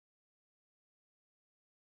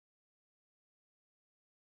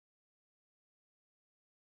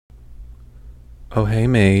Oh, hey,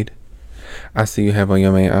 maid. I see you have on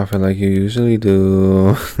your main outfit like you usually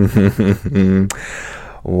do.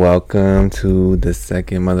 Welcome to the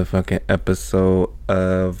second motherfucking episode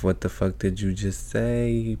of What the Fuck Did You Just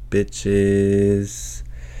Say, bitches?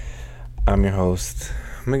 I'm your host,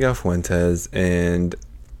 Miguel Fuentes, and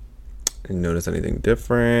you notice anything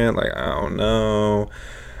different? Like, I don't know.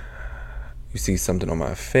 You see something on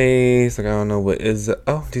my face? Like, I don't know what is it.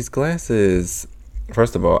 Oh, these glasses.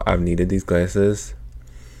 First of all, I've needed these glasses.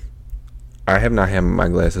 I have not had my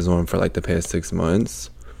glasses on for like the past 6 months,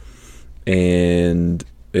 and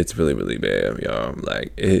it's really, really bad, y'all.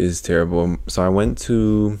 Like, it is terrible. So I went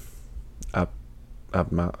to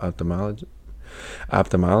ophthalmologist,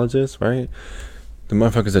 right? The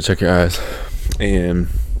motherfuckers that check your eyes, and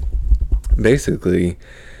basically,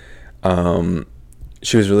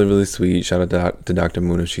 she was really, really sweet. Shout out to Dr.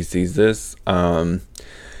 Moon if she sees this.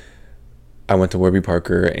 I went to Warby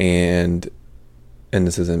Parker, and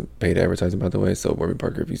this isn't paid advertising, by the way, so Warby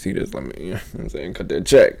Parker, if you see this, let me, I'm saying, cut that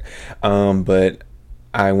check. But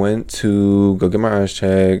I went to go get my eyes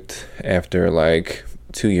checked after like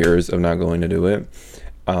 2 years of not going to do it,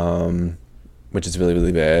 which is really,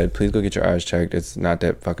 really bad. Please go get your eyes checked. It's not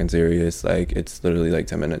that fucking serious. Like, it's literally like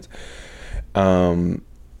 10 minutes.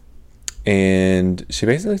 And she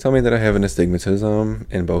basically told me that I have an astigmatism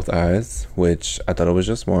in both eyes, which I thought it was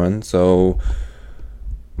just one. So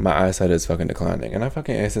my eyesight is fucking declining. And I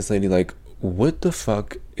fucking asked this lady, like, what the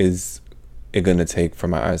fuck is it gonna take for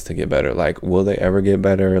my eyes to get better? Like, will they ever get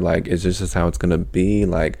better? Like, is this just how it's gonna be?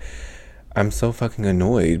 Like, I'm so fucking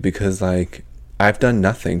annoyed because, like, I've done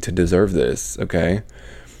nothing to deserve this, okay?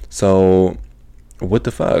 So, what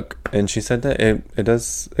the fuck? And she said that it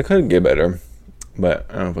could get better, but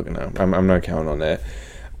I don't fucking know. I'm not counting on that.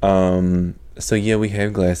 So yeah, we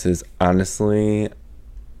have glasses. Honestly,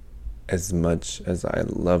 as much as I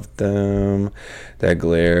love them, that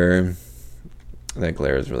glare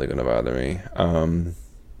is really gonna bother me.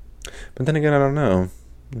 But then again, I don't know.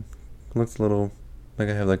 It looks a little like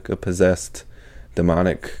I have like a possessed,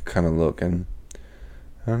 demonic kind of look, and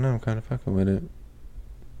I don't know. I'm kind of fucking with it.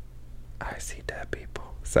 I see dead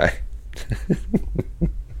people. Sorry.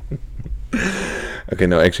 Okay,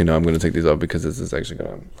 no, actually, no. I'm gonna take these off because this is actually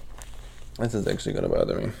gonna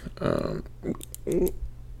bother me.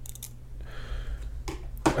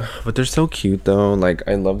 But they're so cute though. Like,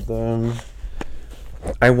 I love them.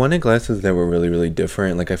 I wanted glasses that were really, really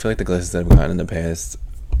different. Like, I feel like the glasses that I've gotten in the past.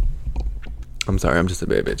 I'm sorry, I'm just a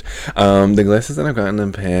bad bitch. The glasses that I've gotten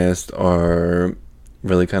in the past are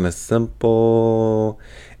really kind of simple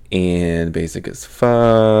and basic as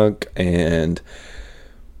fuck. And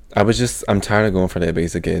I'm tired of going for that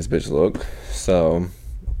basic ass bitch look. So,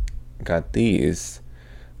 got these.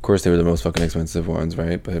 Of course, they were the most fucking expensive ones,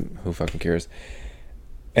 right? But who fucking cares?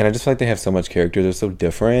 And I just feel like they have so much character. They're so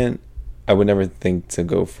different. I would never think to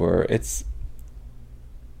go for it's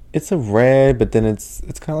a red, but then it's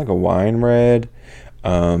kind of like a wine red.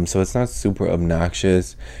 So it's not super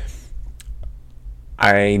obnoxious.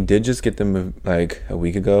 I did just get them like a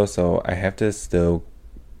week ago, so I'm still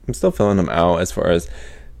filling them out as far as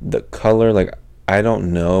the color. Like, I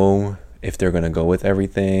don't know if they're gonna go with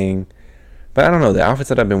everything. But I don't know. The outfits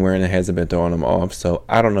that I've been wearing, it hasn't been throwing them off. So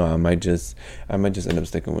I don't know. I might just end up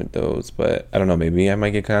sticking with those. But I don't know. Maybe I might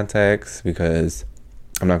get contacts because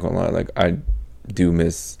I'm not gonna lie. Like, I do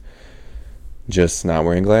miss just not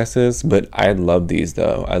wearing glasses. But I love these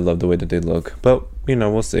though. I love the way that they look. But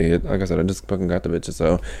we'll see. Like I said, I just fucking got the bitches,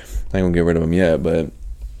 so I ain't gonna get rid of them yet. But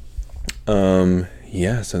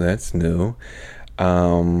yeah. So that's new.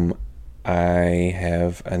 I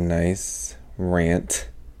have a nice rant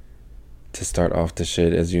to start off the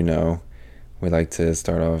shit. As you know, we like to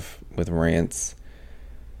start off with rants.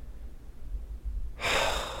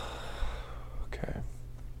 Okay,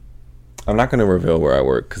 I'm not gonna reveal where I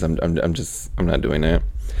work because I'm not doing that.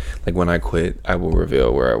 Like, when I quit, I will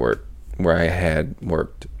reveal where I work, where I had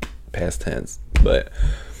worked, past tense. But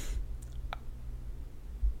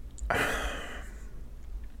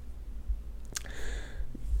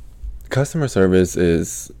customer service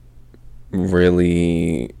is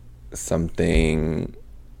really something.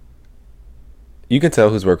 You can tell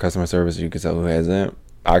who's worked customer service. You can tell who hasn't.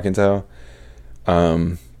 I can tell.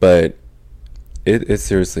 But it's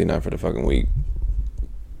seriously not for the fucking weak.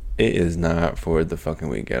 It is not for the fucking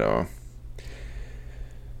weak at all.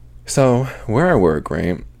 So, where I work,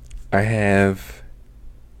 right? It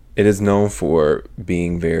is known for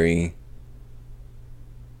being very.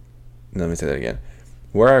 Let me say that again.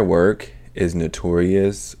 Where I work is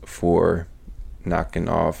notorious for knocking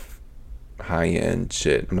off high-end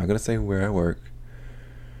shit. I'm not gonna say where I work,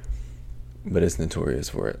 but it's notorious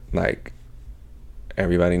for it. Like,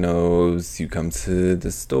 everybody knows you come to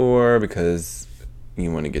the store because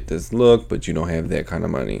you want to get this look, but you don't have that kind of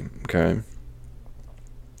money, okay?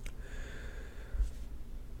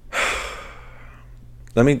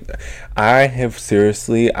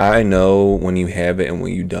 I know when you have it and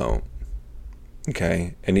when you don't,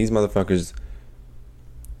 okay? And these motherfuckers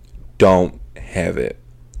don't have it.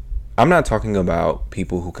 I'm not talking about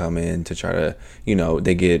people who come in to try to,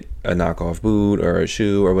 they get a knockoff boot or a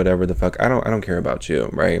shoe or whatever the fuck. I don't care about you,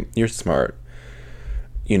 right? You're smart.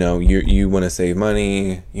 You want to save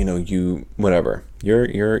money, you whatever.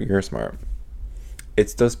 You're smart.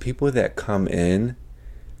 It's those people that come in.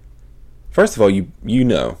 First of all, you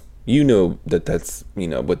know that's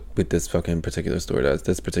what this fucking particular store does,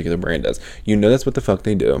 this particular brand does. That's what the fuck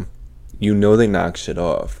they do. They knock shit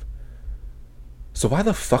off. So why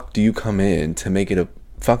the fuck do you come in to make it a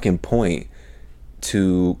fucking point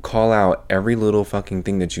to call out every little fucking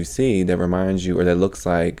thing that you see that reminds you or that looks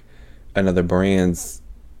like another brand's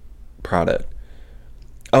product?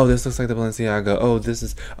 Oh, this looks like the Balenciaga. Oh, this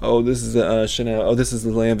is the Chanel. Oh, this is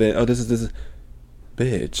the Lanvin. Oh, this is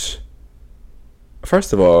bitch.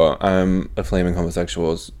 First of all, I'm a flaming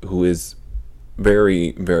homosexual who is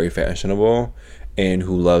very, very fashionable and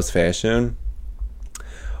who loves fashion.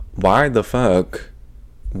 Why the fuck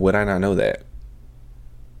would I not know that?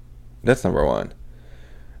 That's number one.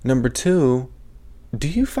 Number two, do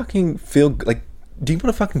you fucking feel like, do you want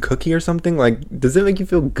a fucking cookie or something? Like, does it make you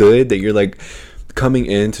feel good that you're like coming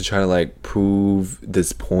in to try to like prove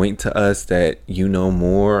this point to us that you know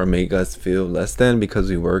more or make us feel less than because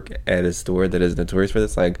we work at a store that is notorious for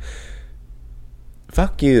this? Like,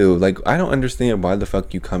 fuck you. Like, I don't understand why the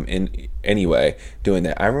fuck you come in anyway doing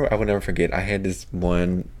that. I would never forget. I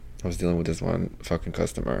was dealing with this one fucking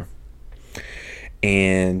customer,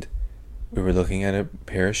 and we were looking at a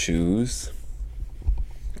pair of shoes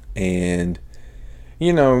and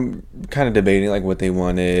kind of debating like what they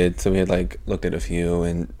wanted. So we had like looked at a few,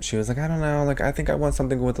 and she was like, I don't know, like I think I want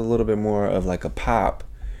something with a little bit more of like a pop.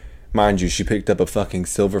 Mind you, she picked up a fucking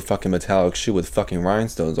silver fucking metallic shoe with fucking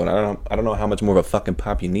rhinestones on. I don't know how much more of a fucking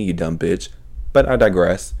pop you need, you dumb bitch. But I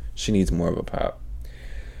digress. She needs more of a pop.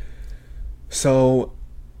 So,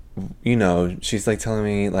 she's like telling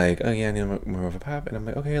me like, oh yeah, I need more of a pop. And I'm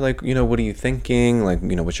like, okay, like, what are you thinking? Like,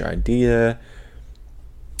 what's your idea?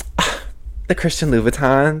 The Christian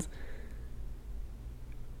Louboutins.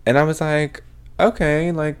 And I was like,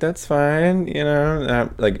 okay, like that's fine,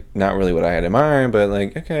 not really what I had in mind, but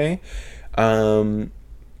like, okay. And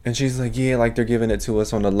she's like, yeah, like they're giving it to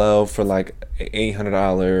us on the low for like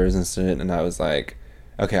 $800 and shit. And I was like,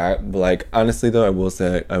 okay, honestly though, I will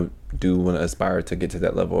say I do want to aspire to get to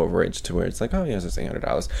that level of rich to where it's like, oh yeah, it's just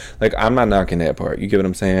 $800. Like, I'm not knocking that part. You get what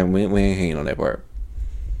I'm saying? We ain't hating on that part.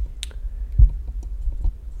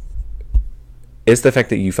 It's the fact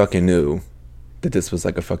that you fucking knew that this was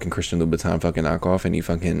like a fucking Christian Louboutin fucking knockoff, and you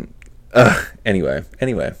fucking anyway.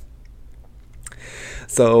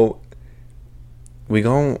 So we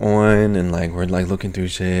go on and like we're like looking through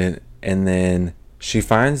shit, and then she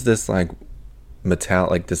finds this like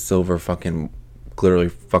like this silver fucking literally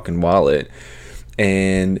fucking wallet,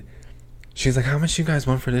 and she's like, how much you guys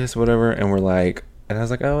want for this, whatever? And we're like, and I was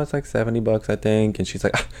like, oh, it's like $70 I think. And she's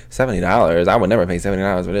like, $70? I would never pay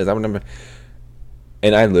 $70 for this. I would never.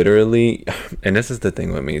 And I literally, and this is the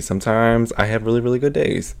thing with me, sometimes I have really, really good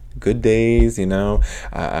days.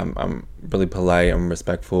 I'm really polite, I'm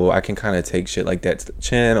respectful. I can kind of take shit like that to the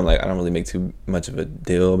chin. I'm like, I don't really make too much of a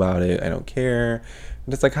deal about it. I don't care.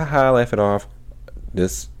 I'm just like, haha, laugh it off. I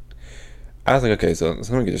was like, okay, so let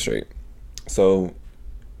me get this straight. So,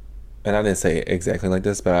 and I didn't say it exactly like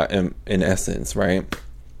this, but I am, in essence, right?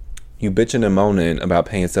 You bitching and moaning about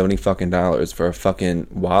paying $70 fucking for a fucking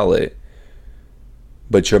wallet,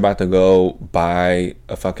 but you're about to go buy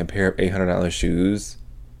a fucking pair of $800 shoes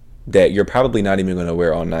that you're probably not even going to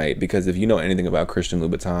wear all night. Because if you know anything about Christian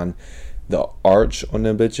Louboutin, the arch on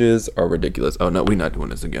them bitches are ridiculous. Oh no, we're not doing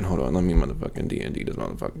this again. Hold on, let me motherfucking D&D this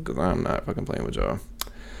motherfucker, because I'm not fucking playing with y'all.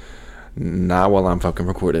 Not while I'm fucking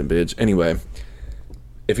recording, bitch. Anyway,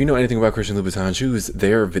 if you know anything about Christian Louboutin shoes,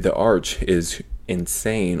 the arch is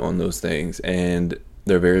insane on those things, and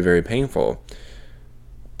they're very, very painful.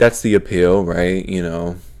 That's the appeal, right?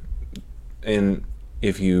 And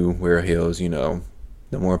if you wear heels, the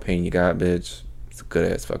more pain you got, bitch, it's a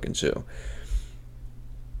good ass fucking shoe.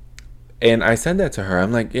 And I said that to her.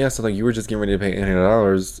 I'm like, yeah, so like you were just getting ready to pay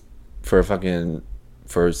 $800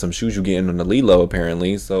 for some shoes you getting on the Lilo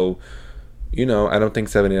apparently. So, I don't think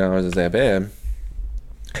 $70 is that bad.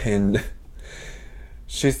 And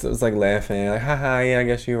she was like laughing, like, haha, yeah, I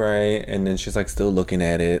guess you're right. And then she's like still looking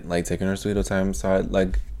at it, like taking her sweet old time. So I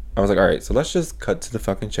like I was like, all right, so let's just cut to the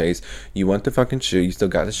fucking chase. You want the fucking shoe. You still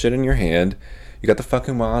got the shit in your hand. You got the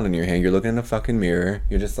fucking wallet in your hand. You're looking in the fucking mirror.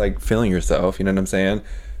 You're just like feeling yourself. You know what I'm saying?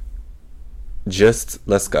 Just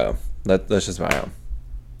let's go. Let's just buy them.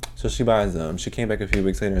 So she buys them. She came back a few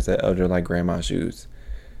weeks later and said, oh, they're like grandma shoes.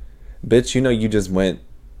 Bitch, you know you just went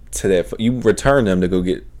to that. You returned them to go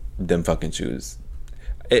get them fucking shoes.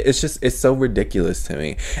 It's so ridiculous to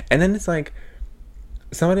me. And then it's like,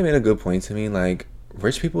 somebody made a good point to me. Like,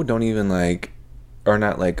 rich people don't even like, are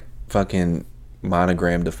not like fucking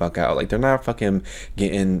monogrammed the fuck out. Like, they're not fucking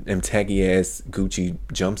getting them taggy ass Gucci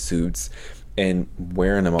jumpsuits and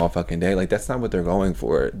wearing them all fucking day. Like, that's not what they're going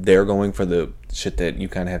for. They're going for the shit that you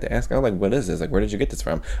kind of have to ask. Oh, like, what is this? Like, where did you get this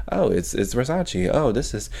from? Oh, it's Versace. Oh,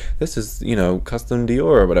 this is you know, custom Dior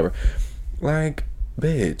or whatever. Like,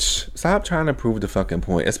 bitch, stop trying to prove the fucking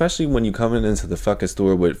point. Especially when you coming into the fucking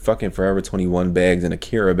store with fucking Forever 21 bags and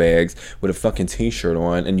Akira bags with a fucking t-shirt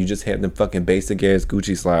on, and you just have them fucking basic ass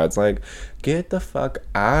Gucci slides. Like, get the fuck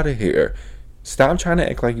out of here. Stop trying to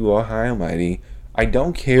act like you all high and mighty. I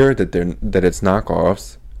don't care that it's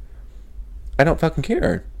knockoffs. I don't fucking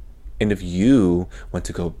care. And if you want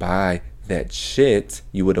to go buy that shit,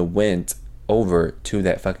 you would have went over to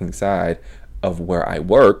that fucking side of where I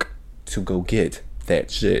work to go get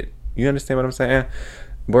that shit. You understand what I'm saying?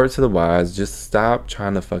 Word to the wise, just stop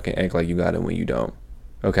trying to fucking act like you got it when you don't.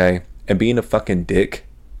 Okay? And being a fucking dick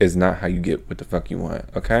is not how you get what the fuck you want.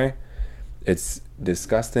 Okay? It's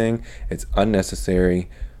disgusting. It's unnecessary.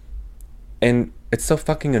 And it's so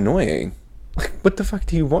fucking annoying. Like, what the fuck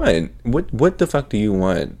do you want? What the fuck do you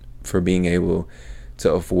want for being able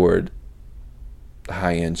to afford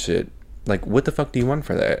high-end shit? Like, what the fuck do you want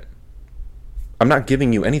for that? I'm not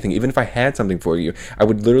giving you anything. Even if I had something for you, I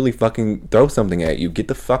would literally fucking throw something at you. Get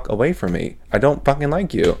the fuck away from me. I don't fucking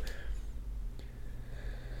like you.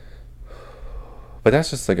 But that's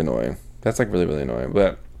just like annoying. That's like really, really annoying.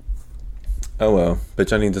 But oh well.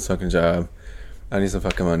 Bitch, I need this fucking job. I need some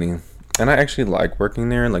fucking money. And I actually like working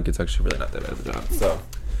there. Like, it's actually really not that bad of a job. So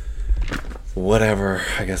whatever.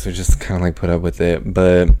 I guess we just kind of like put up with it.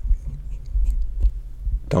 But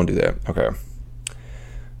don't do that. Okay.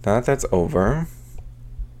 Now that that's over,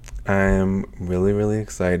 I'm really, really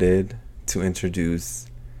excited to introduce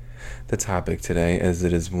the topic today, as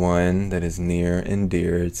it is one that is near and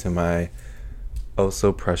dear to my oh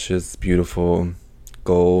so precious, beautiful,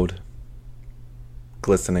 gold,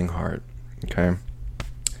 glistening heart. Okay?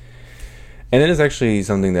 And it is actually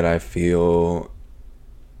something that I feel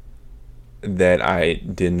that I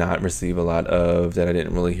did not receive a lot of, that I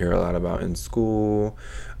didn't really hear a lot about in school.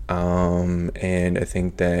 And I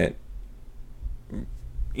think that,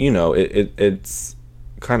 you know, it's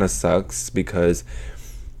kind of sucks because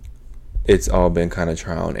it's all been kind of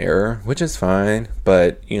trial and error, which is fine.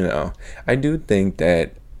 But, you know, I do think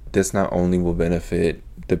that this not only will benefit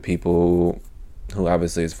the people who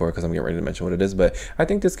obviously it's for, because I'm getting ready to mention what it is, but I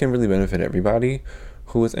think this can really benefit everybody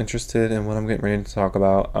who is interested in what I'm getting ready to talk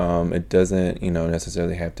about. It doesn't, you know,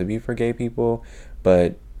 necessarily have to be for gay people,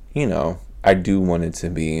 but, you know, I do want it to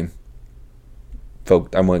be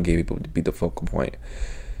I want gay people to be the focal point.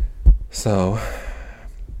 So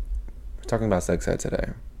we're talking about sex ed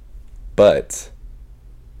today, but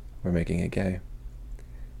we're making it gay.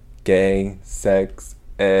 Gay sex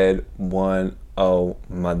ed 101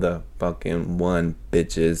 motherfucking 1,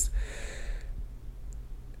 bitches.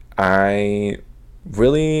 I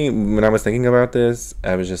really, when I was thinking about this,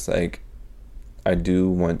 I was just like, I do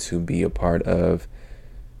want to be a part of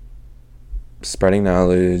spreading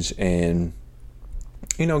knowledge and,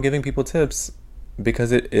 you know, giving people tips,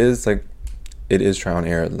 because it is trial and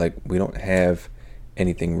error. Like, we don't have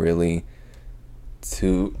anything really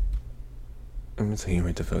to, I'm gonna tell you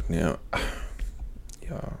right the fuck now.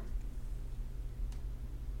 Y'all,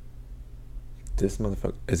 this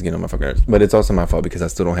motherfucker is getting on my fucking nerves. But it's also my fault because I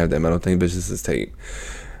still don't have that metal thing, bitch. This is tape.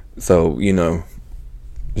 So, you know,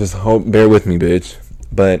 just bear with me, bitch.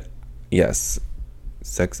 But yes,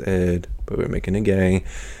 sex ed, but we're making it gay.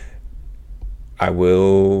 I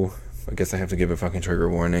guess I have to give a fucking trigger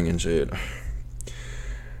warning and shit.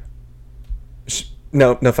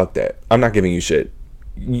 No, fuck that. I'm not giving you shit.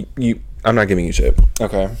 I'm not giving you shit.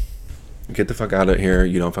 Okay? Get the fuck out of here.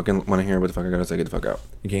 You don't fucking want to hear what the fuck I gotta say. Get the fuck out.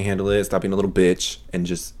 You can't handle it. Stop being a little bitch and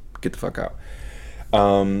just get the fuck out.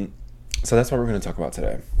 So that's what we're gonna talk about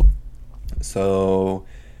today. So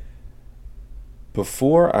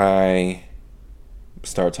before I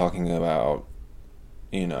start talking about,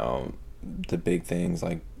 you know, the big things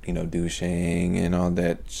like, you know, douching and all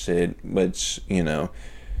that shit, which, you know,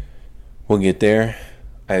 we'll get there.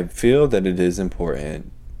 I feel that it is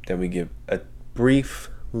important that we give a brief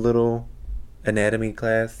little anatomy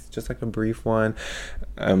class, just like a brief one.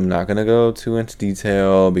 I'm not gonna go too into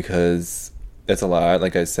detail because it's a lot.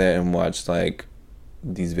 Like I said, and watched like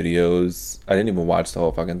these videos. I didn't even watch the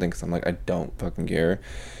whole fucking thing because I'm like, I don't fucking care.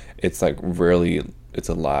 It's like really, it's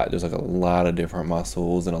a lot. There's like a lot of different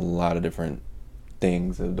muscles and a lot of different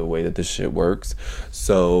things of the way that this shit works.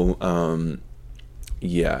 So,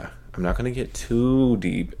 yeah, I'm not gonna get too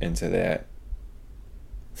deep into that.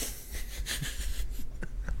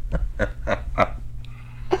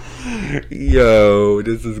 Yo,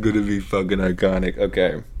 this is gonna be fucking iconic.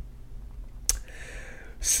 Okay,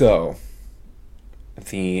 so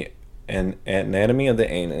the anatomy of the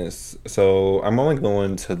anus. So I'm only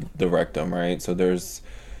going to the rectum, right? So there's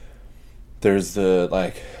the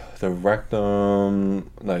like the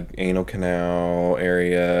rectum, like anal canal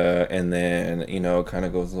area, and then it kind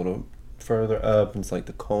of goes a little further up. And it's like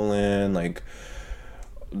the colon, like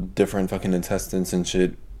different fucking intestines and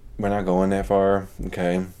shit. We're not going that far,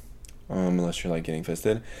 okay? Unless you're like getting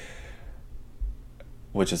fisted,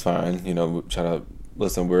 which is fine. Shout out.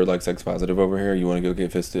 Listen, we're like sex positive over here. You want to go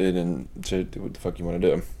get fisted and shit? Do what the fuck you want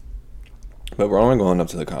to do. But we're only going up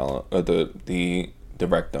to the colon, the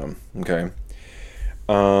rectum. Okay.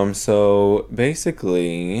 So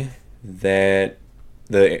basically, that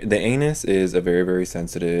the anus is a very very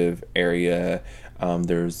sensitive area.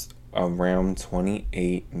 There's around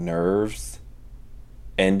 28 nerves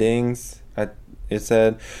endings. It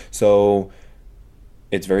said so.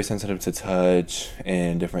 It's very sensitive to touch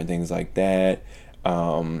and different things like that.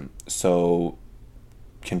 So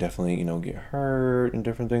can definitely get hurt and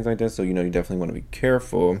different things like that. So you definitely want to be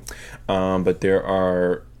careful. But there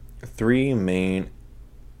are three main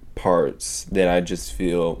parts that I just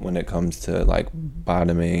feel when it comes to like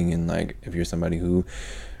bottoming, and like if you're somebody who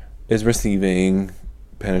is receiving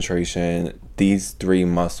penetration, these three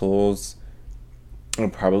muscles are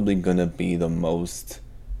probably gonna be the most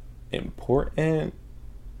important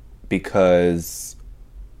because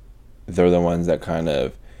they're the ones that kind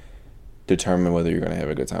of determine whether you're going to have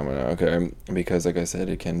a good time or not, okay? Because like I said,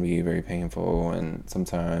 it can be very painful and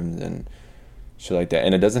sometimes and shit like that.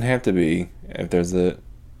 And it doesn't have to be. If there's a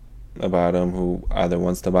bottom who either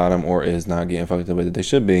wants to bottom or is not getting fucked up with it, they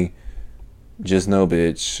should be. Just know,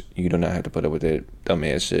 bitch, you do not have to put up with it.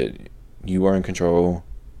 Dumbass shit. You are in control.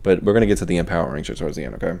 But we're going to get to the empowering shit towards the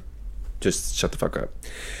end, okay? Just shut the fuck up.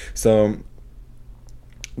 So,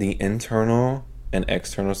 the internal and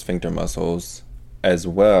external sphincter muscles, as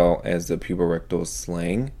well as the puborectal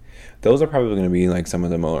sling, those are probably going to be like some of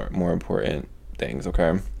the more important things,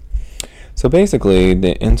 okay? So basically,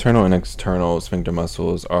 the internal and external sphincter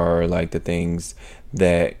muscles are like the things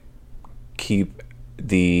that keep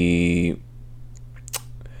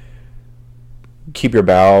your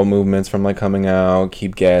bowel movements from like coming out,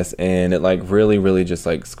 keep gas in. It like really, really just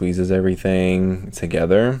like squeezes everything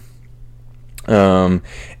together.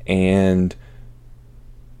 And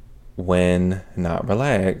when not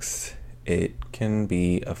relaxed, it can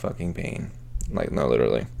be a fucking pain. Like, no,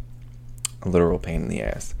 literally. A literal pain in the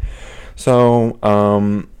ass. So,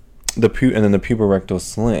 and then the puborectal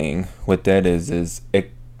sling, what that is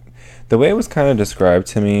it, the way it was kind of described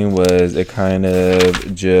to me was it kind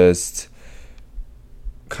of just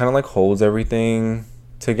kind of like holds everything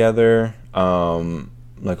together,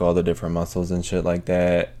 like all the different muscles and shit like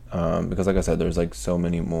that, because like I said, there's like so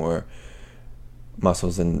many more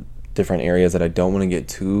muscles in different areas that I don't want to get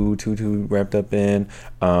too wrapped up in,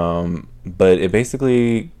 but it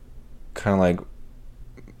basically kind of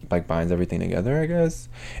like binds everything together, I guess,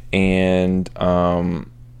 and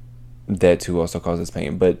that too also causes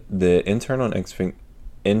pain. But the internal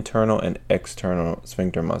and external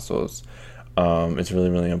sphincter muscles, it's really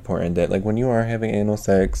really important that like when you are having anal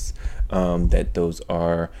sex, that those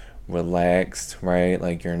are relaxed, right?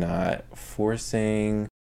 Like you're not forcing,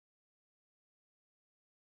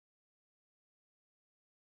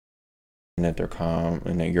 and that they're calm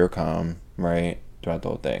and that you're calm, right, throughout the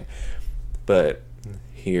whole thing. But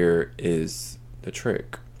here is the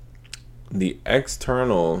trick: the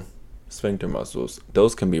external sphincter muscles,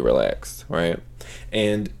 those can be relaxed, right?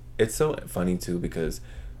 And it's so funny too because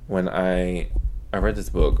when I read this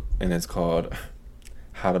book, and it's called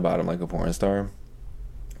How to Bottom Like a Porn Star,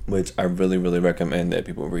 which I really really recommend that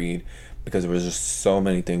people read, because there was just so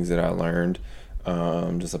many things that I learned,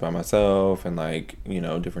 just about myself and like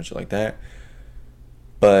different shit like that.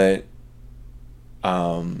 But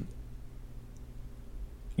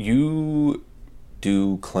you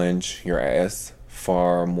do clench your ass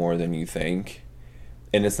far more than you think.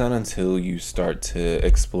 And it's not until you start to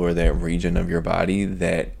explore that region of your body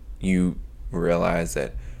that you realize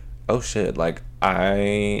that, oh shit, like I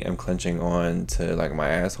am clenching on to like my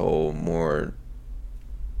asshole more,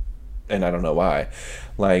 and I don't know why.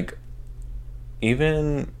 Like,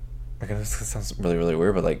 even, like, this sounds really, really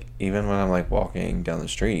weird, but like, even when I'm like walking down the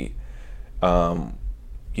street, um,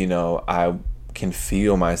 I can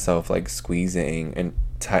feel myself like squeezing and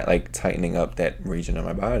tightening up that region of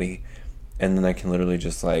my body, and then I can literally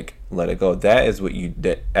just like let it go. That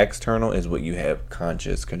external is what you have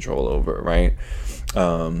conscious control over, right?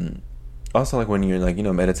 Um, Also, like when you're like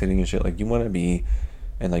meditating and shit, like you want to be,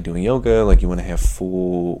 and like doing yoga, like you want to have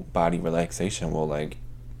full body relaxation. Well, like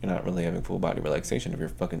you're not really having full body relaxation if you're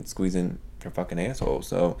fucking squeezing your fucking asshole.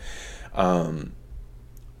 So, um,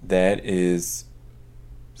 that is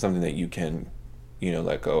something that you can,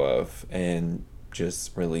 let go of and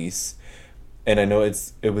just release. And I know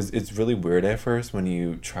it's really weird at first when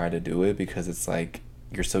you try to do it because it's like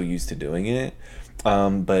you're so used to doing it.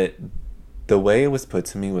 But the way it was put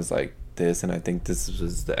to me was like this, and I think this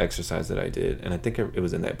was the exercise that I did, and I think it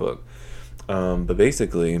was in that book. But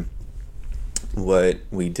basically, what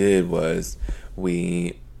we did was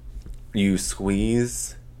we you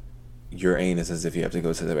squeeze your anus as if you have to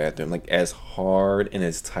go to the bathroom, like as hard and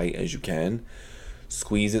as tight as you can.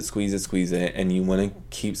 Squeeze it, squeeze it, squeeze it, and you want to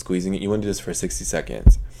keep squeezing it. You want to do this for 60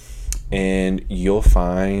 seconds. And you'll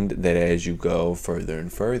find that as you go further and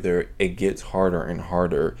further, it gets harder and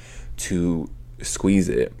harder to squeeze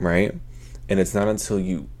it, right? And it's not until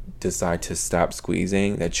you decide to stop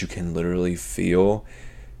squeezing that you can literally feel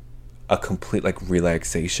a complete like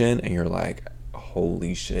relaxation, and you're like,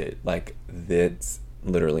 holy shit, like that's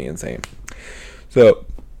literally insane. So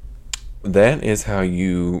that is how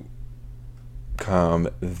you calm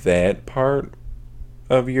that part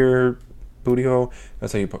of your booty hole.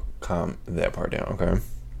 That's how you calm that part down, okay?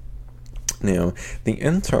 Now, the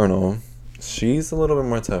internal, she's a little bit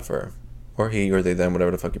more tougher. Or he, or they, them, whatever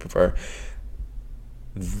the fuck you prefer.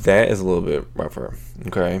 That is a little bit rougher,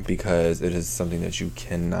 okay? Because it is something that you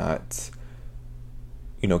cannot,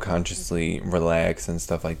 consciously relax and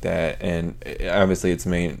stuff like that. And obviously its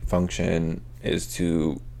main function is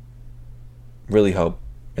to really help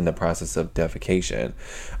in the process of defecation.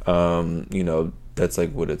 That's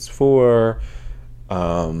like what it's for.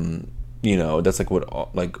 That's like what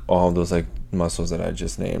all those like muscles that I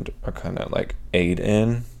just named are kind of like aid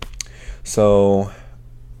in. So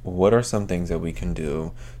what are some things that we can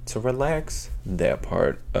do to relax that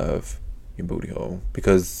part of your booty hole?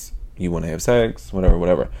 Because you want to have sex,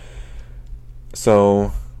 whatever.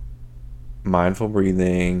 So mindful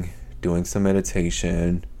breathing, doing some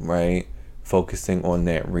meditation, right? Focusing on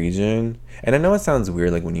that region. And I know it sounds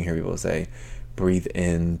weird, like when you hear people say, breathe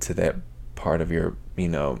into that part of your,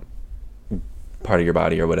 part of your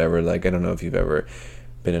body or whatever. Like, I don't know if you've ever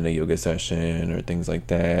been in a yoga session or things like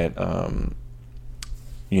that.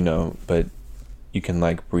 But you can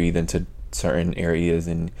like breathe into certain areas,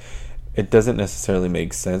 and it doesn't necessarily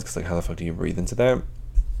make sense because like, how the fuck do you breathe into that?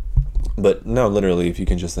 But no, literally, if you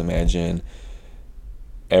can just imagine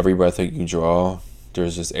every breath that you draw,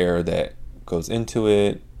 there's just air that goes into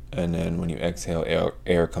it, and then when you exhale,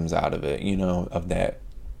 air comes out of it, of that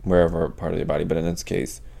wherever part of your body, but in this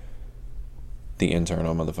case, the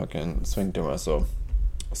internal motherfucking sphincter muscle.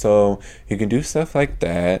 So you can do stuff like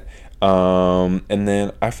that. And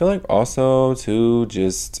then I feel like also to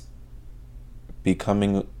just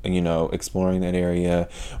becoming, exploring that area,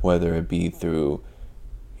 whether it be through,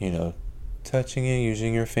 touching it,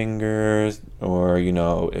 using your fingers, or,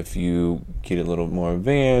 if you get a little more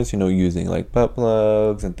advanced, using like butt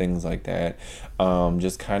plugs and things like that.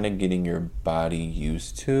 Just kind of getting your body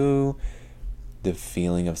used to the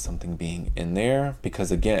feeling of something being in there.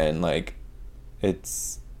 Because again, like,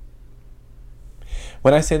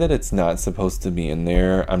 when I say that it's not supposed to be in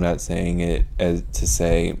there, I'm not saying it as to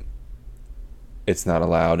say it's not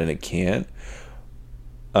allowed and it can't.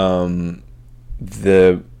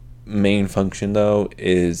 The main function though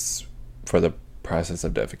is for the process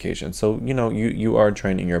of defecation. So you are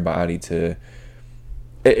training your body to.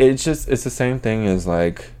 It's the same thing as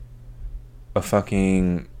like a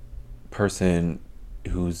fucking person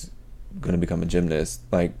who's gonna become a gymnast,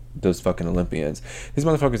 like those fucking Olympians. These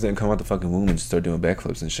motherfuckers didn't come out the fucking womb and just start doing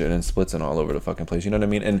backflips and shit and splits and all over the fucking place. You know what I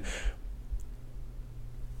mean? And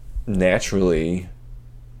naturally,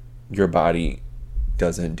 your body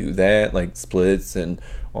doesn't do that, like splits and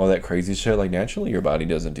all that crazy shit. Like naturally, your body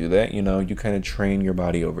doesn't do that. You kind of train your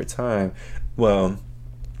body over time. Well,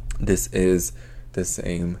 this is the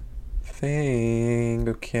same thing,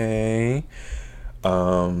 okay?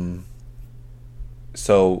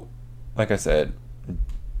 So, like I said,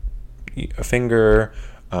 a finger,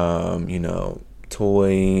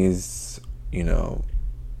 toys,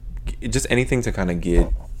 just anything to kind of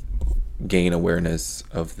gain awareness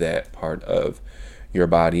of that part of your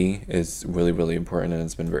body is really, really important, and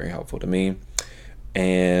it's been very helpful to me.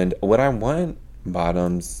 And what I want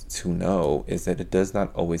bottoms to know is that it does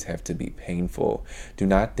not always have to be painful. Do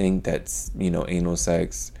not think that, anal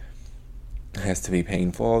sex has to be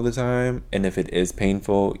painful all the time. And if it is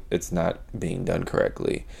painful, it's not being done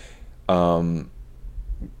correctly. I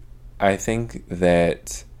think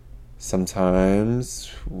that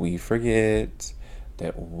sometimes we forget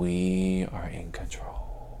that we are in control.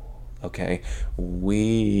 Okay?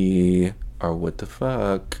 We are what the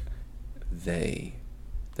fuck they,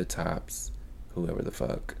 the tops, whoever the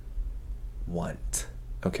fuck, want.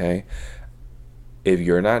 Okay? If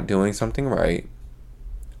you're not doing something right,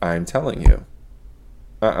 I'm telling you.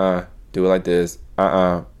 Do it like this.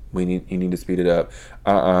 You need to speed it up.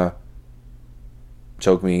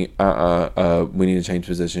 Choke me. We need to change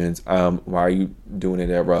positions. Why are you doing it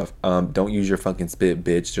that rough? Don't use your fucking spit,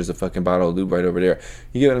 bitch. There's a fucking bottle of lube right over there.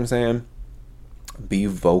 You get what I'm saying? Be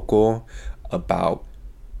vocal about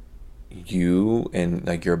you and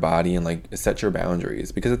like your body, and like set your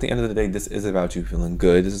boundaries, because at the end of the day, this is about you feeling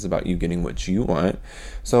good. This is about you getting what you want.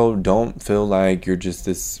 So don't feel like you're just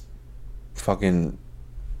this fucking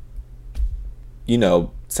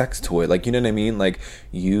sex toy. Like, you know what I mean? Like,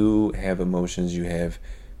 you have emotions, you have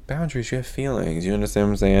boundaries, you have feelings. You understand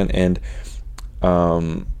what I'm saying? And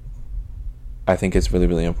I think it's really,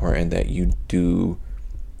 really important that you do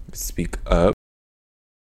speak up.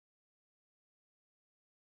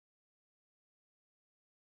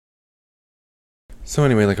 So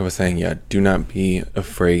anyway, like I was saying, yeah, do not be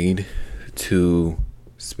afraid to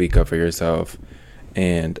speak up for yourself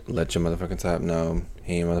and let your motherfucking top know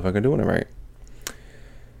he ain't motherfucking doing it right.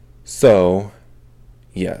 So,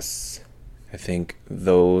 yes, I think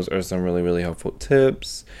those are some really, really helpful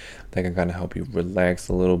tips that can kind of help you relax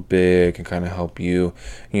a little bit, can kind of help you,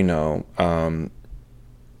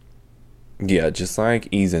 just like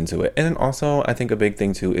ease into it. And then also, I think a big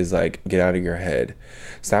thing too is like, get out of your head.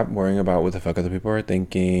 Stop worrying about what the fuck other people are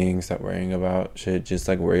thinking. Stop worrying about shit. Just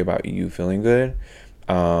like worry about you feeling good.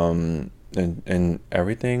 And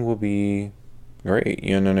everything will be great.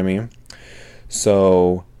 You know what I mean?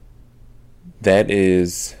 So that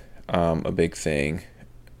is a big thing.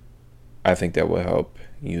 I think that will help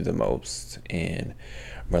you the most in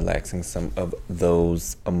relaxing some of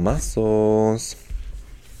those muscles.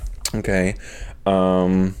 Okay.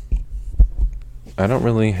 I don't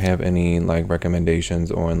really have any like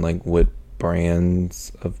recommendations on like what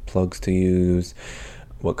brands of plugs to use,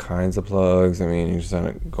 what kinds of plugs. I mean, you just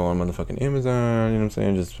gotta go on motherfucking Amazon, you know what I'm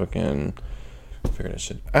saying? Just fucking figure that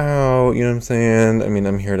shit out, you know what I'm saying? I mean,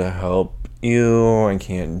 I'm here to help you. I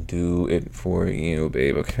can't do it for you,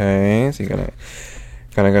 babe, okay? So you're gonna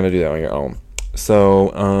gotta do that on your own.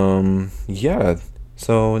 So, yeah.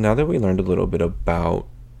 So now that we learned a little bit about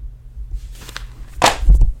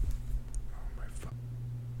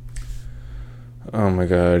oh my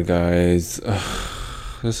god, guys. Ugh,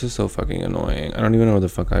 this is so fucking annoying. I don't even know where the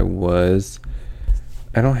fuck I was.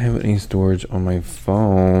 I don't have any storage on my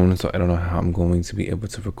phone, so I don't know how I'm going to be able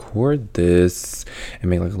to record this and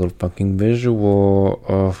make like a little fucking visual.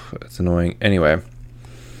 Oh, it's annoying. Anyway,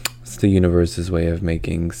 it's the universe's way of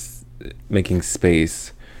making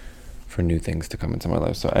space for new things to come into my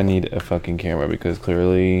life. So I need a fucking camera, because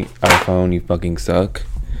clearly iPhone, you fucking suck.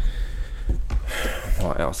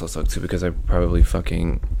 Well, I also suck too, because I probably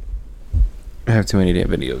fucking have too many damn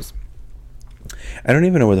videos. I don't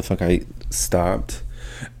even know where the fuck I stopped.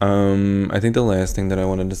 I think the last thing that I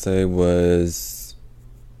wanted to say was,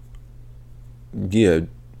 yeah,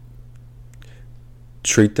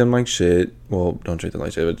 treat them like shit. Well, don't treat them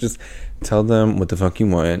like shit, but just tell them what the fuck you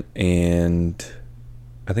want. And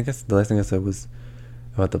I think that's the last thing I said was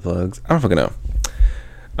about the plugs. I don't fucking know.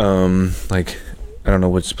 Like, I don't know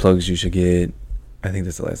which plugs you should get. I think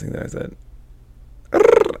that's the last thing that I said.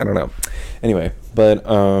 I don't know. Anyway, but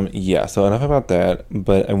yeah, so enough about that.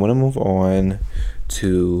 But I want to move on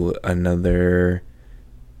to another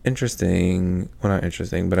interesting, well, not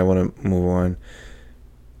interesting, but I want to move on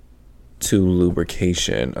to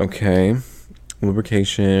lubrication. Okay,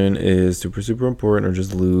 lubrication is super, super important, or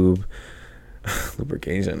just lube.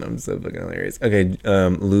 Lubrication, I'm so fucking hilarious. Okay,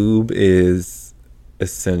 lube is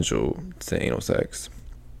essential to anal sex.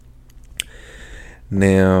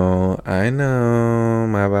 Now, I know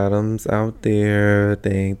my bottoms out there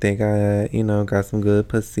think they got some good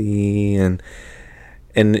pussy, and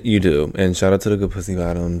you do. And shout out to the good pussy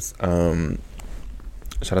bottoms.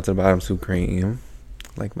 Shout out to the bottoms who cream,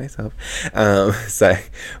 like myself. Sorry,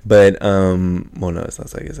 but well, no, it's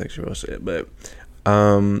not like it's actually real shit, but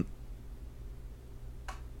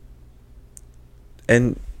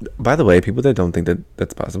And by the way, people that don't think that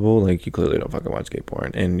that's possible, like, you clearly don't fucking watch gay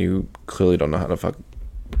porn, and you clearly don't know how to fuck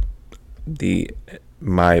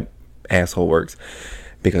my asshole works,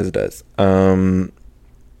 because it does. And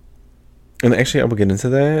actually, I will get into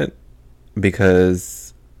that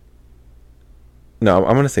because no,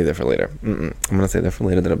 I'm gonna save that for later. I'm gonna save that for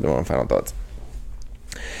later. That'll be my final thoughts.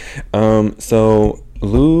 So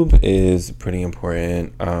lube is pretty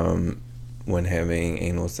important when having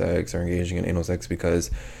anal sex or engaging in anal sex, because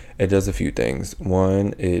it does a few things.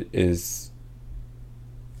 One, it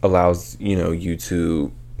allows you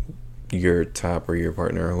to, your top or your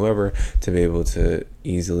partner or whoever, to be able to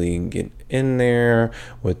easily get in there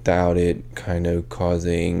without it kind of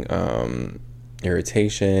causing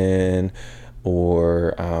irritation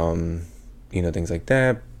or things like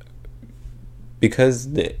that.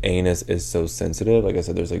 Because the anus is so sensitive, like I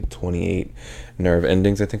said, there's like 28 nerve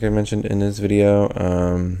endings, I think I mentioned in this video.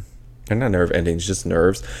 Or not nerve endings, just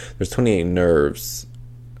nerves. There's 28 nerves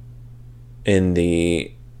in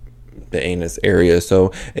the anus area,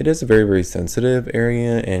 so it is a very, very sensitive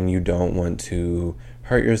area, and you don't want to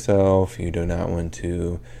hurt yourself. You do not want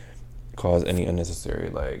to cause any unnecessary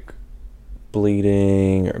like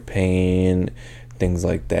bleeding or pain, things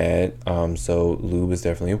like that. So lube is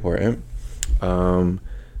definitely important. I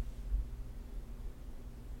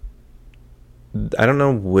don't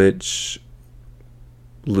know which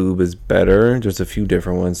lube is better. There's a few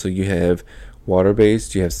different ones. So you have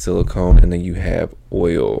water-based, you have silicone, and then you have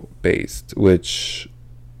oil-based, which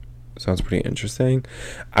sounds pretty interesting.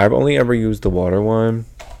 I've only ever used the water one.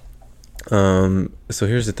 So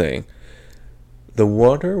here's the thing. The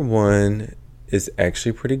water one is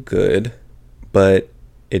actually pretty good, but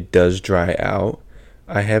it does dry out.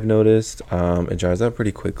 I have noticed it dries out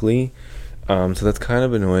pretty quickly. So that's kind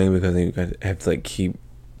of annoying because you have to like keep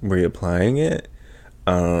reapplying it.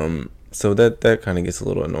 So that kind of gets a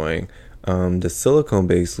little annoying. The silicone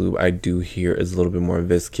based lube, I do hear, is a little bit more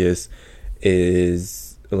viscous,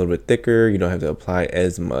 is a little bit thicker. You don't have to apply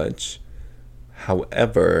as much.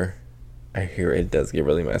 However, I hear it does get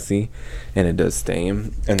really messy and it does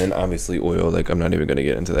stain. And then obviously oil, like I'm not even going to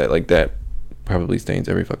get into that. Like that probably stains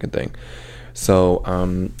every fucking thing. So,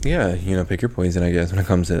 yeah, pick your poison, I guess, when it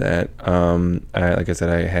comes to that. Like I said,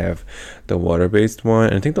 I have the water-based one.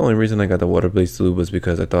 And I think the only reason I got the water-based lube was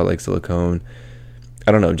because I thought, like, silicone,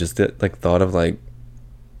 I don't know, just the, like, thought of, like,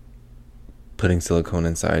 putting silicone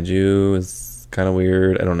inside you is kind of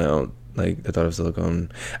weird. I don't know. Like, the thought of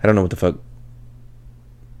silicone, I don't know what the fuck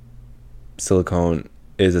silicone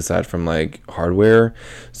is aside from, like, hardware.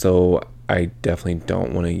 So, I definitely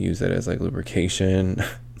don't want to use it as, like, lubrication.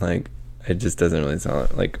 Like, it just doesn't really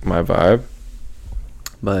sound like my vibe.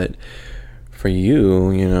 But for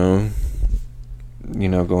you,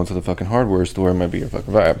 going to the fucking hardware store might be your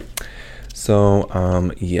fucking vibe.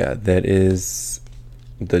 So, yeah, that is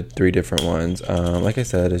the 3 different ones. Like I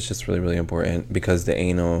said, it's just really, really important because the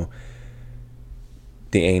anus,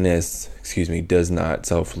 does not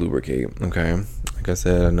self-lubricate, okay? Like I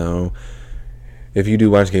said, I know if you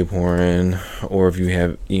do watch gay porn or if you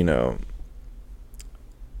have,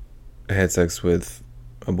 had sex with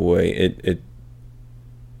a boy, it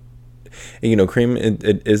cream,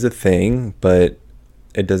 it is a thing, but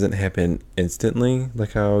it doesn't happen instantly,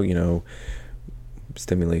 like how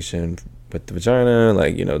stimulation with the vagina,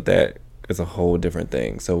 like that is a whole different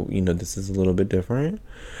thing. So this is a little bit different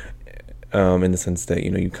in the sense that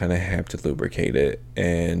you kind of have to lubricate it.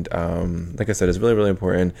 And like I said, it's really, really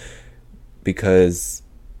important because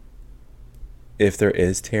if there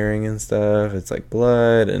is tearing and stuff, it's like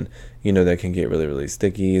blood, and that can get really, really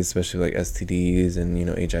sticky, especially like STDs and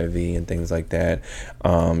HIV and things like that.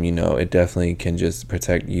 It definitely can just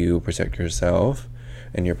protect yourself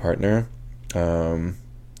and your partner.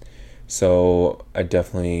 So I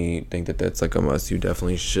definitely think that that's like a must. You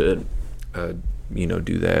definitely should do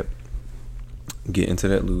that. Get into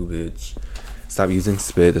that lubage. Stop using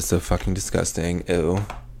spit. It's so fucking disgusting. Ew.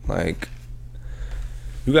 Like,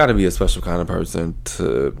 you gotta be a special kind of person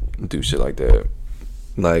to do shit like that.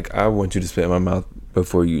 Like, I want you to spit in my mouth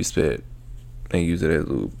before you spit and use it as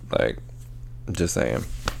lube. Like, just saying.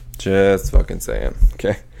 Just fucking saying.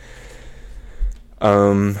 Okay.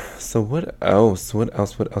 So what else?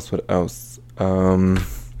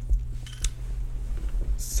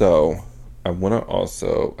 So I want to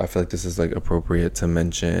also, I feel like this is like appropriate to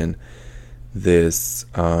mention this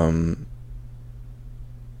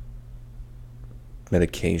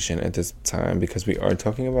medication at this time, because we are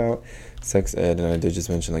talking about sex ed, and I did just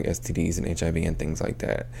mention like STDs and HIV and things like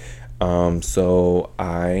that. So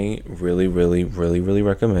I really, really, really, really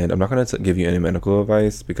recommend, I'm not going to give you any medical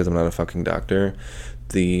advice because I'm not a fucking doctor.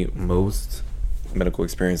 The most medical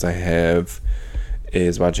experience I have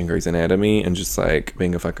is watching Grey's Anatomy and just like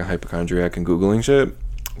being a fucking hypochondriac and Googling shit.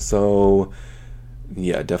 So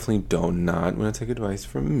yeah, definitely do not want to take advice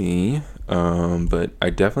from me. But I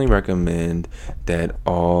definitely recommend that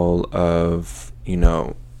all of, in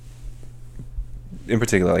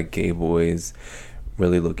particular, like gay boys,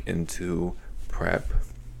 really look into PrEP.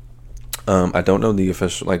 I don't know the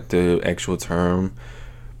official, like the actual term,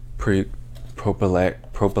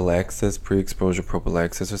 prophylaxis, pre-exposure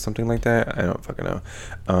prophylaxis, or something like that. I don't fucking know.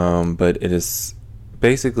 But it is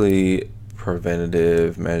basically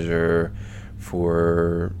preventative measure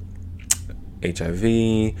for HIV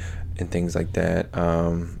and things like that.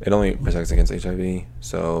 It only protects against HIV,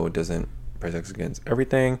 so it doesn't protect against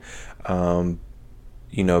everything. Being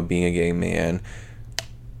a gay man,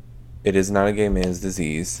 it is not a gay man's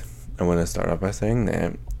disease. I want to start off by saying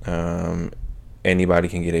that. Anybody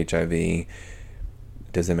can get HIV. It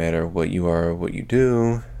doesn't matter what you are, what you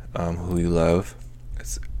do, who you love.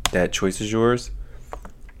 That choice is yours.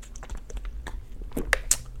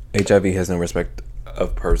 HIV has no respect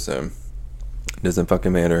of person. It doesn't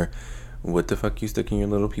fucking matter what the fuck you sticking your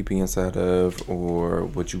little pee-pee inside of, or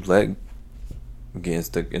what you let get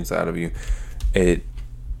stuck inside of you. It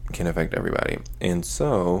can affect everybody. And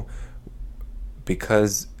so,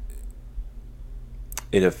 because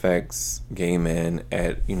it affects gay men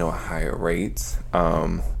at higher rates,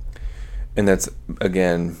 and that's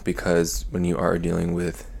again because when you are dealing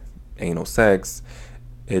with anal sex,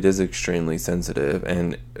 it is extremely sensitive,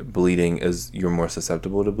 and bleeding is, you're more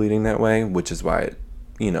susceptible to bleeding that way, which is why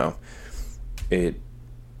it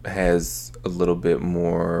has a little bit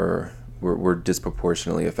more, we're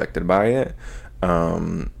disproportionately affected by it.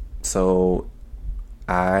 So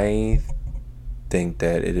I think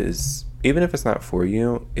that it is, even if it's not for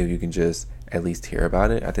you, if you can just at least hear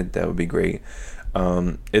about it, I think that would be great.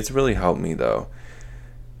 It's really helped me though.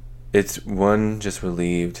 It's just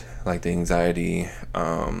relieved like the anxiety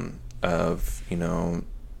of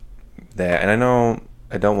that, and I know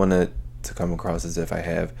I don't want it to come across as if I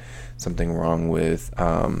have something wrong with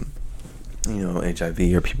HIV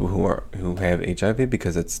or people who have HIV,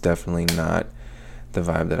 because it's definitely not the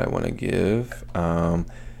vibe that I want to give.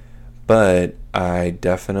 But I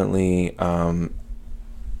definitely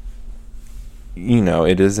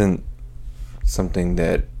it isn't something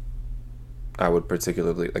that I would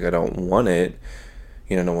particularly like. I don't want it.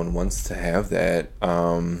 No one wants to have that.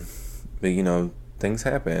 But things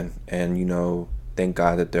happen, and thank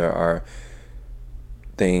God that there are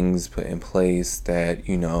things put in place that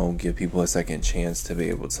give people a second chance to be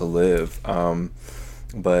able to live.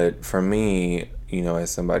 But for me,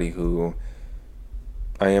 as somebody who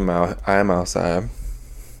I am outside,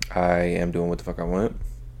 I am doing what the fuck I want,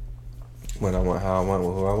 when I want, how I want,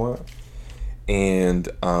 with who I want, and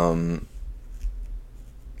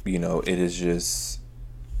it is just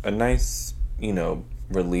a nice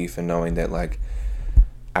relief in knowing that like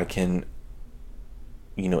I can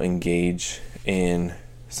engage in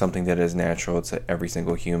something that is natural to every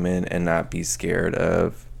single human and not be scared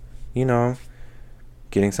of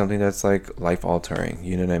getting something that's like life altering.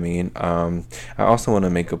 You know what I mean? I also want to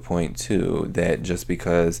make a point too that just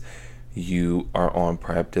because you are on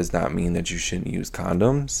PrEP does not mean that you shouldn't use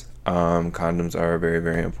condoms. Condoms are very,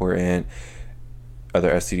 very important. Other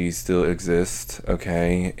STDs still exist,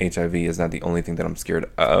 okay? HIV is not the only thing that I'm scared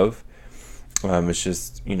of. It's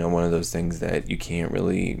just, one of those things that you can't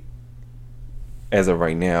really, as of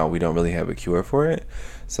right now, we don't really have a cure for it.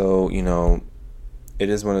 So, it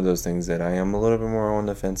is one of those things that I am a little bit more on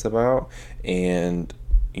the fence about. And,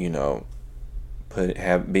 being on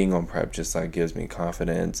PrEP just like gives me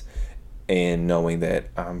confidence and knowing that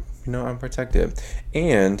I'm protected.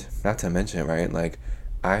 And not to mention, right, like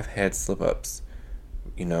I've had slip ups.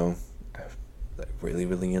 Like really,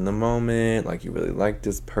 really in the moment, like you really like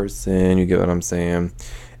this person, you get what I'm saying,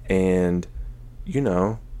 and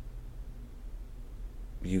you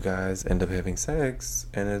guys end up having sex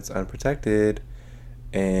and it's unprotected,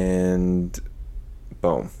 and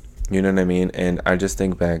boom, you know what I mean? And I just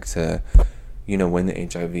think back to when the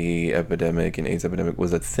HIV epidemic and AIDS epidemic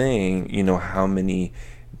was a thing, how many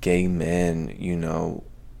gay men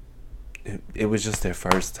it was just their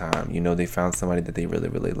first time. They found somebody that they really,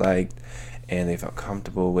 really liked and they felt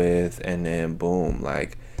comfortable with, and then boom,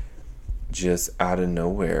 like just out of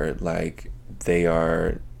nowhere, like they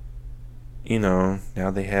are, now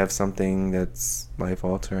they have something that's life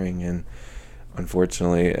altering, and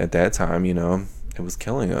unfortunately at that time, it was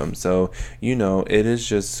killing them. So, it is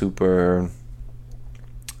just super,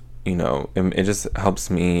 it just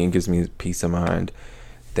helps me and gives me peace of mind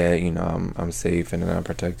that, you know, I'm safe and that I'm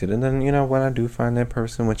protected. And then, you know, when I do find that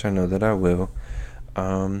person, which I know that I will,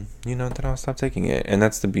 you know, then I'll stop taking it. And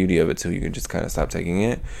that's the beauty of it too. You can just kind of stop taking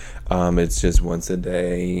it. It's just once a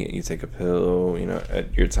day. You take a pill, you know,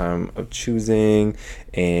 at your time of choosing,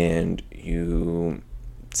 and you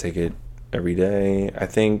take it every day. I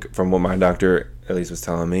think from what my doctor at least was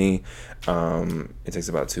telling me, it takes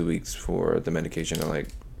about 2 weeks for the medication to like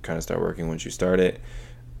kind of start working once you start it.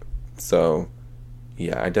 So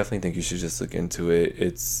yeah, I definitely think you should just look into it.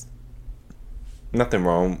 It's nothing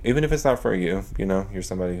wrong, even if it's not for you. You know, you're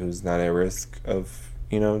somebody who's not at risk of,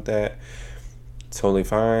 you know, that. Totally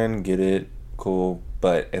fine, get it, cool.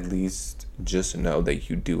 But at least just know that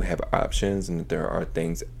you do have options and that there are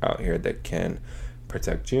things out here that can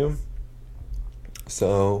protect you.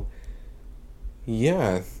 So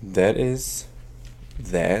yeah, that is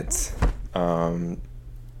that. And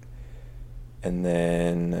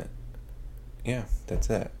then yeah, that's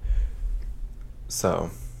it.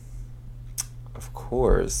 So of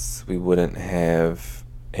course we wouldn't have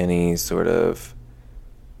any sort of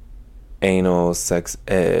anal sex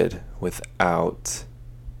ed without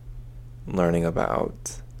learning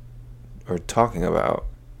about or talking about,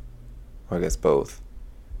 or I guess both,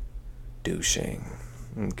 douching.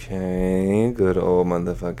 Okay, good old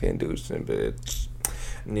motherfucking douching, bitch.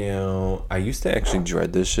 Now, I used to actually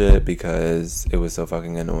dread this shit because it was so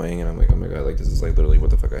fucking annoying, and I'm like, oh my god, like this is like literally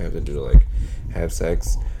what the fuck I have to do to like have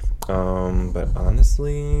sex. But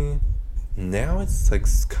honestly, now it's like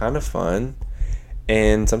kind of fun.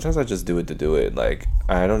 And sometimes I just do it to do it. Like,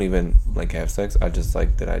 I don't even like have sex. I just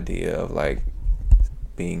like that idea of like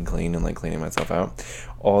being clean and like cleaning myself out.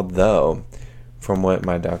 Although, from what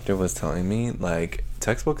my doctor was telling me, like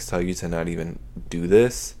textbooks tell you to not even do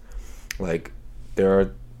this. Like, there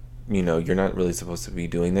are, you know, you're not really supposed to be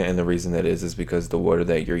doing that. And the reason that is because the water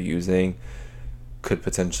that you're using could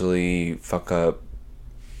potentially fuck up,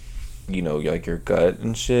 you know, like your gut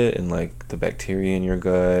and shit, and like the bacteria in your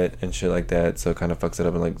gut and shit like that. So it kind of fucks it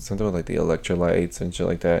up, and like something with like the electrolytes and shit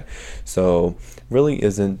like that. So really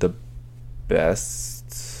isn't the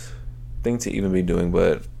best thing to even be doing,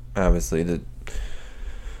 but obviously the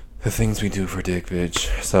things we do for dick,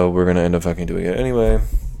 bitch. So we're gonna end up fucking doing it anyway.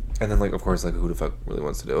 And then like of course like who the fuck really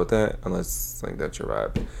wants to deal with that unless like that's your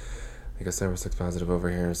vibe. Like I said, we're sex positive over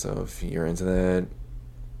here, so if you're into that,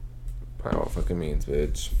 by all fucking means,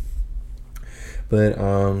 bitch. But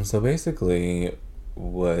so basically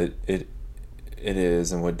what it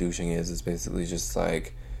is and what douching is basically just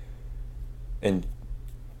like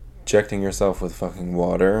injecting yourself with fucking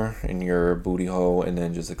water in your booty hole and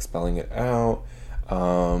then just expelling it out,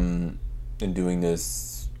 and doing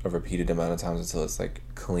this a repeated amount of times until it's like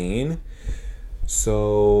clean.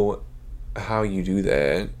 So how you do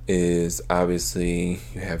that is obviously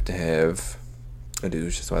you have to have a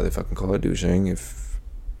douche. That's why they fucking call it douching, if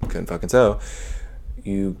you couldn't fucking tell.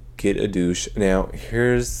 You get a douche. Now,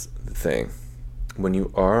 here's the thing. When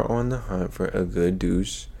you are on the hunt for a good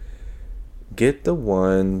douche, get the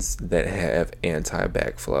ones that have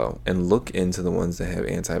anti-backflow and look into the ones that have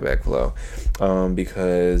anti-backflow,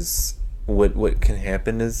 because what can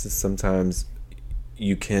happen is sometimes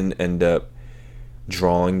you can end up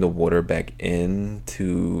drawing the water back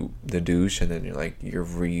into the douche, and then you're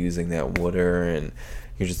reusing that water and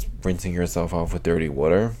you're just rinsing yourself off with dirty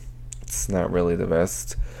water. It's not really the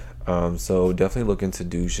best. So definitely look into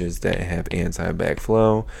douches that have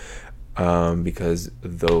anti-backflow, because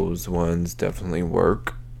those ones definitely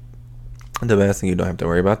work the best, and you don't have to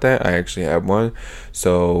worry about that. I actually have one,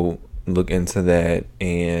 so look into that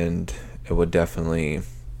and it would definitely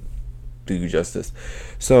do you justice.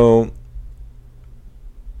 So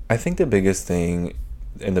I think the biggest thing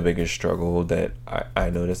and the biggest struggle that I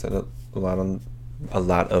noticed that a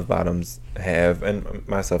lot of bottoms have, and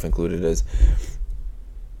myself included, is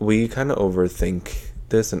we kind of overthink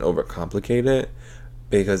this and overcomplicate it,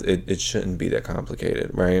 because it shouldn't be that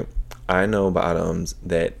complicated, right? I know bottoms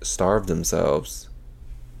that starve themselves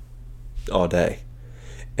all day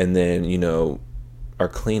and then, are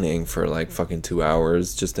cleaning for like fucking 2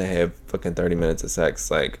 hours just to have fucking 30 minutes of sex.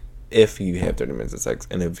 Like, if you have 30 minutes of sex,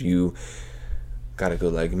 and if you gotta go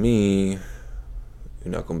like me,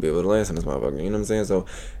 you're not gonna be able to last in this motherfucker, you know what I'm saying? So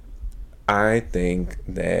I think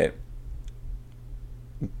that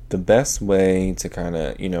the best way to kind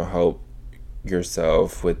of, help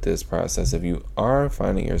yourself with this process, if you are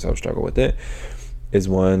finding yourself struggle with it, is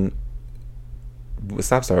one,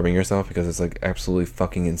 stop starving yourself, because it's like absolutely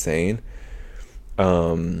fucking insane.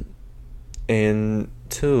 And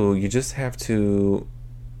two, you just have to,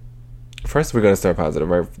 first we gotta start positive,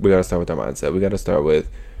 right? We gotta start with our mindset. We gotta start with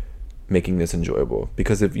making this enjoyable.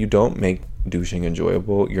 Because if you don't make douching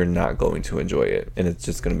enjoyable, you're not going to enjoy it, and it's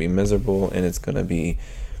just going to be miserable, and it's going to be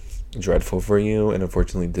dreadful for you. And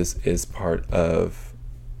unfortunately, this is part of,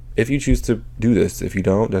 if you choose to do this. If you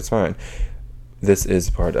don't, that's fine. This is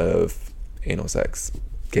part of anal sex,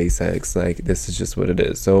 gay sex. Like, this is just what it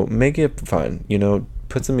is. So make it fun, you know,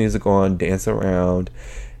 put some music on, dance around,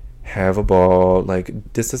 have a ball.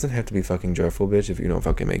 Like, this doesn't have to be fucking dreadful, bitch, if you don't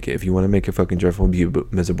fucking make it. If you want to make it fucking dreadful, be a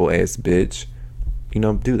miserable ass bitch, you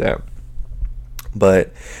know, do that.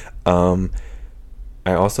 But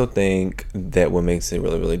I also think that what makes it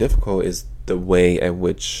really, really difficult is the way at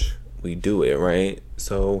which we do it, right?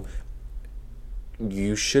 So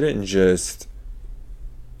you shouldn't just,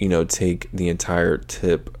 you know, take the entire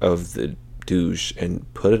tip of the douche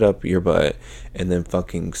and put it up your butt and then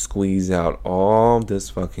fucking squeeze out all this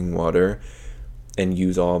fucking water and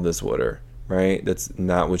use all this water, right? That's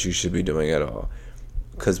not what you should be doing at all.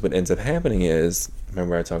 Because what ends up happening is,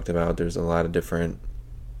 remember I talked about there's a lot of different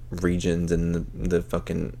regions in the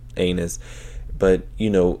fucking anus, but you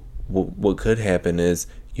know what could happen is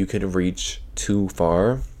you could reach too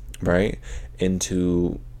far, right,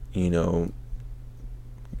 into, you know,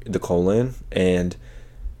 the colon, and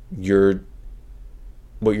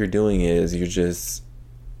what you're doing is you're just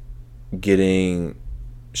getting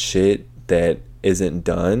shit that isn't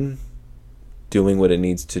done doing what it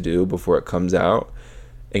needs to do before it comes out,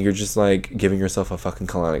 and you're just like giving yourself a fucking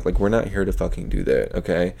colonic. Like, we're not here to fucking do that,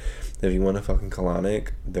 okay? If you want a fucking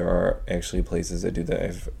colonic, there are actually places that do that.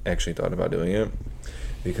 I've actually thought about doing it,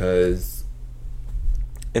 because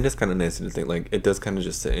and it's kind of nice to think, like, it does kind of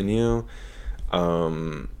just sit in you,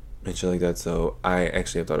 and shit like that. So I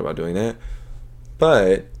actually have thought about doing that,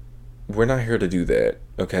 but we're not here to do that,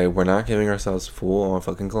 okay? We're not giving ourselves full on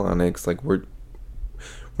fucking colonics. Like, we're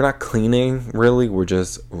not cleaning, really. We're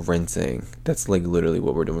just rinsing. That's like literally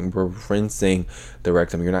what we're doing. We're rinsing the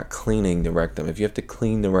rectum. You're not cleaning the rectum. If you have to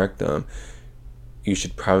clean the rectum, you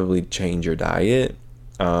should probably change your diet.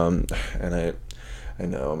 And I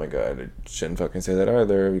know, oh my god, I shouldn't fucking say that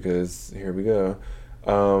either, because here we go.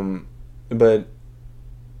 But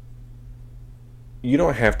you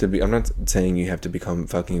don't have to be, I'm not saying you have to become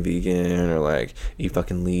fucking vegan or like eat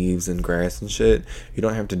fucking leaves and grass and shit. You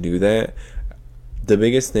don't have to do that. The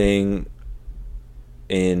biggest thing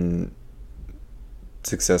in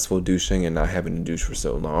successful douching and not having to douche for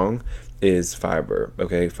so long is fiber,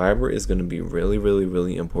 okay? Fiber is going to be really, really,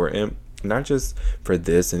 really important, not just for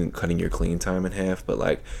this and cutting your clean time in half, but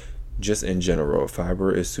like just in general.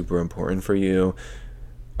 Fiber is super important for you,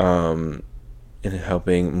 in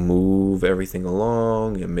helping move everything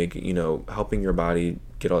along and making, you know, helping your body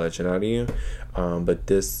get all that shit out of you. But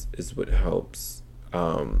this is what helps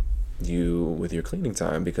you with your cleaning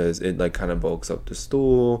time, because it like kind of bulks up the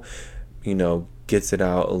stool, you know, gets it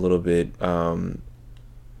out a little bit,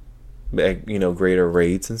 you know, greater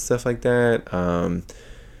rates and stuff like that.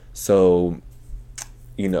 So,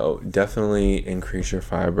 you know, definitely increase your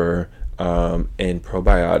fiber, and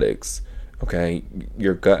probiotics. Okay,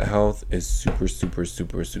 your gut health is super, super,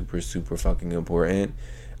 super, super, super fucking important.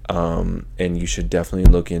 And you should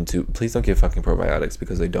definitely look into, please don't get fucking probiotics,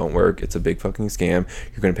 because they don't work. It's a big fucking scam.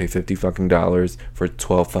 You're gonna pay $50 fucking for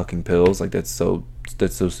 12 fucking pills. Like, that's so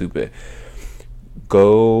stupid.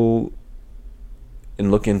 Go and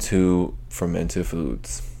look into fermented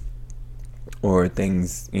foods or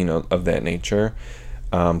things, you know, of that nature.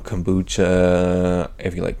 Kombucha,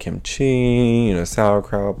 if you like kimchi, you know,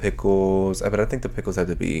 sauerkraut, pickles. But I think the pickles have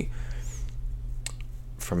to be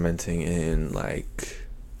fermenting in like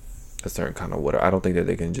a certain kind of water. I don't think that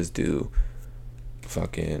they can just do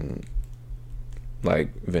fucking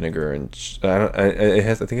like vinegar and I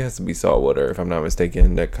think it has to be salt water, if I'm not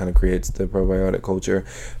mistaken. That kind of creates the probiotic culture.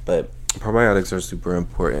 But probiotics are super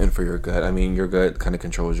important for your gut. I mean, your gut kind of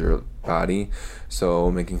controls your body, so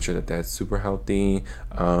making sure that that's super healthy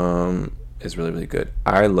is really, really good.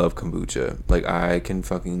 I love kombucha. Like, I can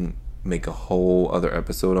fucking make a whole other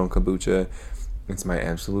episode on kombucha. It's my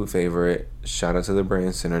absolute favorite. Shout out to the brand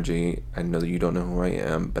Synergy. I know that you don't know who I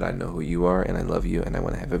am, but I know who you are, and I love you, and I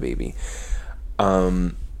want to have a baby.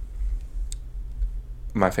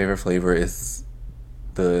 My favorite flavor is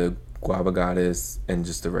the Guava Goddess and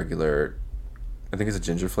just the regular, I think it's a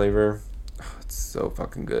ginger flavor. Oh, it's so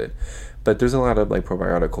fucking good. But there's a lot of like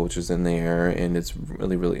probiotic cultures in there, and it's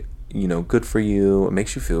really, really, you know, good for you. It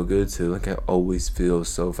makes you feel good too. Like, I always feel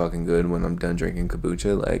so fucking good when I'm done drinking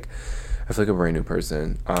kombucha. Like, I feel like a brand new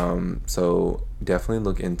person. So definitely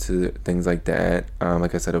look into things like that.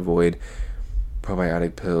 Like I said, avoid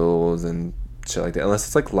probiotic pills and shit like that, unless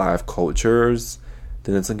it's like live cultures,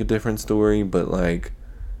 then it's like a different story. But like,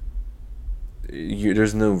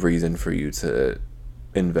 there's no reason for you to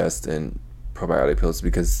invest in probiotic pills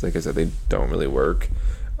because, like I said, they don't really work.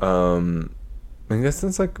 I guess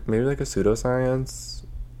it's like maybe like a pseudoscience.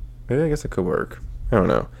 Maybe I guess it could work. I don't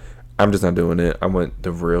know. I'm just not doing it. I want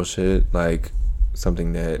the real shit, like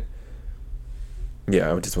something that.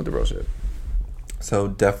 Yeah, I just want the real shit. So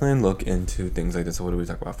definitely look into things like this. So what do we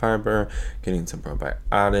talk about? Fiber, getting some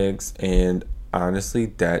probiotics, and honestly,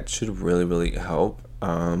 that should really, really help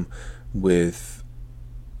with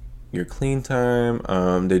your clean time.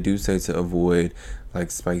 They do say to avoid like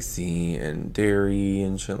spicy and dairy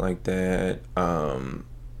and shit like that.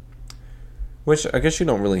 Which I guess you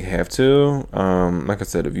don't really have to. Like I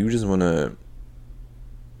said, if you just want to,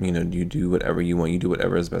 you do whatever you want. You do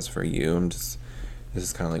whatever is best for you. This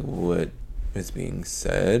is kind of like what is being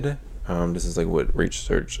said. This is like what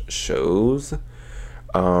research shows.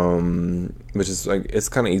 Which is like, it's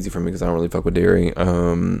kind of easy for me because I don't really fuck with dairy.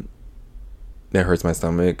 That hurts my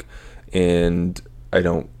stomach, and I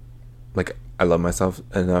don't like. I love myself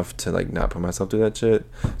enough to like not put myself through that shit.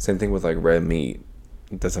 Same thing with like red meat.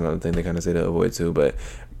 That's another thing they kind of say to avoid too. But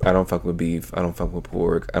I don't fuck with beef. I don't fuck with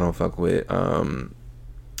pork. I don't fuck with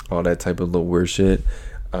all that type of little weird shit.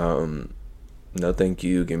 No, thank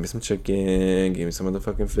you. Give me some chicken. Give me some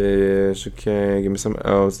motherfucking fish. Okay, give me something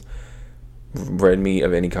else. Red meat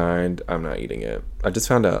of any kind, I'm not eating it. I just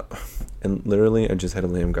found out, and literally, I just had a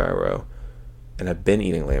lamb gyro, and I've been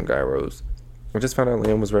eating lamb gyros. I just found out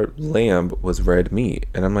lamb was red meat,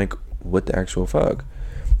 and I'm like, what the actual fuck?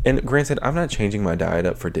 And granted, I'm not changing my diet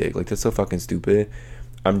up for dig. Like, that's so fucking stupid.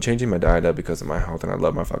 I'm changing my diet up because of my health, and I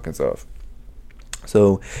love my fucking self.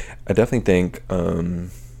 So, I definitely think,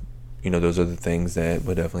 those are the things that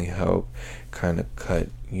would definitely help kind of cut,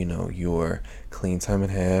 your clean time in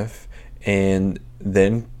half. And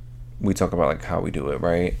then we talk about like how we do it,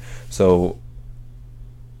 right? So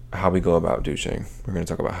how we go about douching. We're going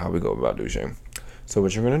to talk about how we go about douching. So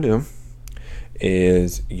what you're going to do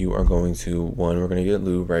is you are going to, we're going to get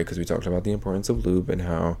lube, right? Because we talked about the importance of lube and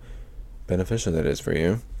how beneficial that is for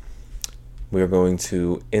you. We are going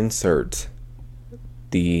to insert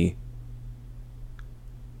the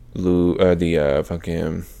lube, the fuck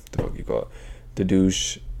you call it, the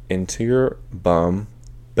douche into your bum,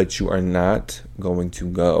 but you are not going to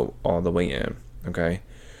go all the way in, okay?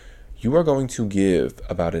 You are going to give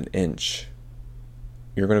about an inch.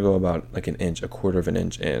 You're going to go about like an inch, a quarter of an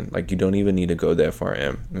inch in. Like, you don't even need to go that far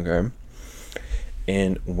in, okay?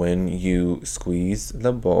 And when you squeeze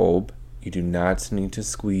the bulb, you do not need to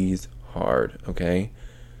squeeze hard, okay?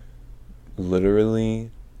 Literally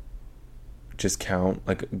just count,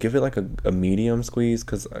 like, give it like a medium squeeze,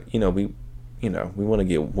 because, we want to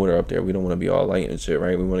get water up there. We don't want to be all light and shit,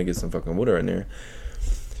 right? We want to get some fucking water in there.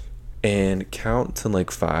 And count to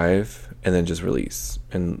like 5 and then just release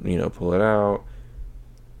and, pull it out.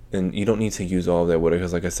 And you don't need to use all of that water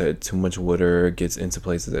because, like I said, too much water gets into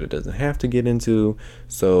places that it doesn't have to get into.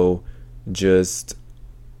 So just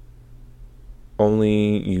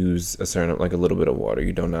only use a little bit of water.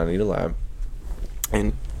 You do not need a lot.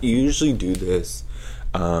 And you usually do this.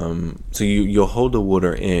 So you'll hold the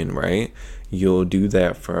water in, right? You'll do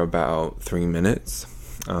that for about 3 minutes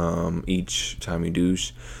each time you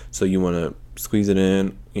douche. So you want to squeeze it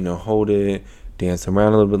in, hold it, dance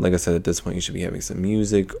around a little bit. Like I said, at this point, you should be having some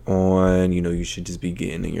music on. You should just be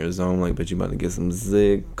getting in your zone. Like, but you about to get some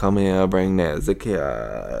zik. Come here, bring that zik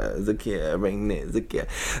here. Zik here, bring that zik here.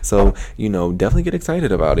 So, definitely get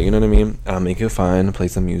excited about it. You know what I mean? Make it fun. Play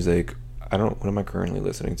some music. What am I currently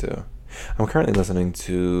listening to? I'm currently listening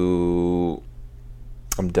to...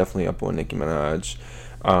 I'm definitely up on Nicki Minaj.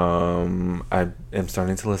 I am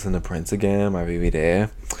starting to listen to Prince again, my baby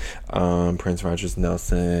there. Prince Rogers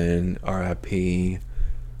Nelson, R.I.P.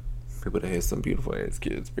 People that have some beautiful ass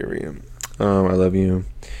kids, period. I love you,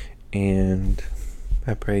 and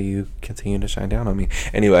I pray you continue to shine down on me.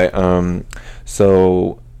 Anyway,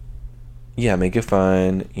 so yeah, make it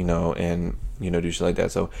fun, and do shit like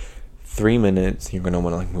that. So 3 minutes, you're gonna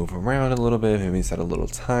want to like move around a little bit, maybe set a little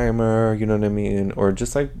timer, you know what I mean, or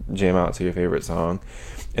just like jam out to your favorite song,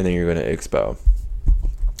 and then you're gonna expel.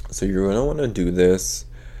 So you're gonna want to do this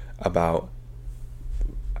about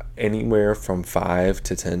anywhere from 5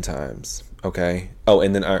 to 10 times, okay? Oh,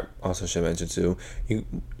 and then I also should mention too, you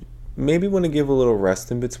maybe want to give a little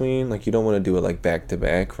rest in between. Like, you don't want to do it like back to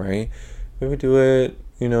back, right? Maybe do it,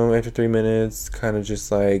 after 3 minutes, kind of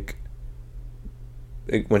just like,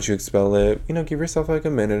 once you expel it, give yourself like a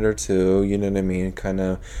minute or two, you know what I mean? Kind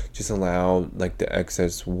of just allow like the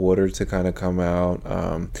excess water to kind of come out.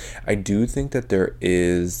 I do think that there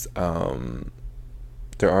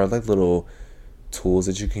are like little tools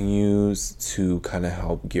that you can use to kind of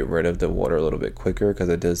help get rid of the water a little bit quicker, because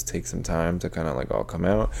it does take some time to kind of like all come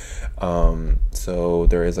out. So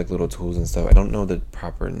there is like little tools and stuff. I don't know the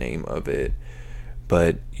proper name of it,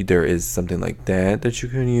 but there is something like that you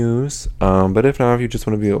can use. But if not, if you just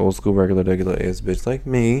want to be an old school regular ass bitch like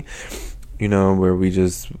me, where we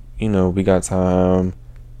just, we got time,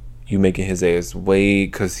 you making his ass wait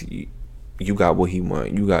because you got what he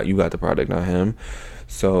want. You got the product, not him.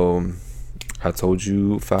 So I told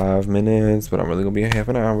you 5 minutes, but I'm really gonna be a half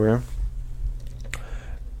an hour.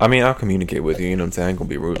 I mean, I'll communicate with you. You know what I'm saying? I ain't gonna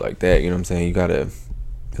be rude like that. You know what I'm saying? You gotta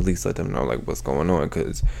at least let them know like what's going on,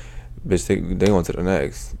 because bitch, they on to the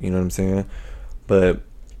next. You know what I'm saying? But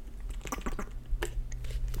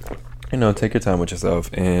take your time with yourself,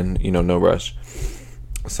 and no rush.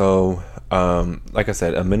 So, like I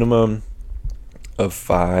said, a minimum of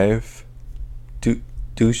 5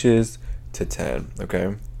 douches to 10.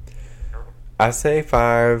 Okay, I say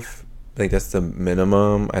 5. Like that's the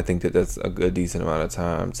minimum. I think that's a good decent amount of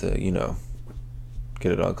time to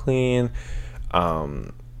get it all clean.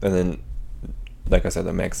 And then, like I said,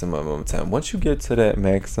 the maximum of 10. Once you get to that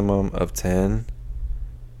maximum of 10,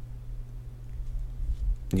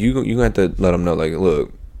 you have to let them know, like,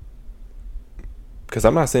 look, because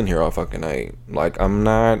I'm not sitting here all fucking night. Like, I'm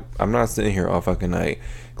not sitting here all fucking night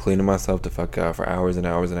cleaning myself the fuck out for hours and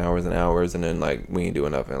hours and hours and hours, and then like we ain't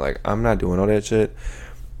doing nothing. Like, I'm not doing all that shit.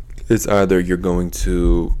 It's either you're going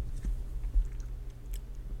to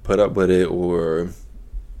put up with it, or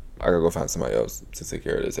I gotta go find somebody else to take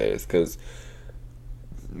care of this ass, because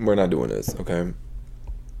we're not doing this, okay?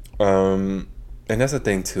 And that's the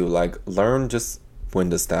thing too. Like, learn just when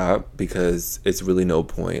to stop, because it's really no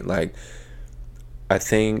point. Like, I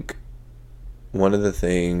think one of the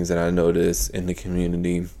things that I notice in the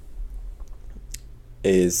community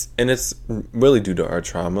is, and it's really due to our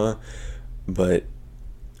trauma, but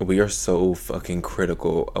we are so fucking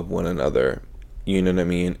critical of one another. You know what I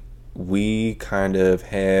mean? We kind of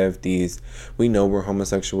have these, we know we're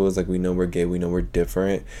homosexuals, like we know we're gay, we know we're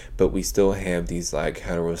different, but we still have these like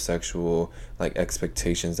heterosexual like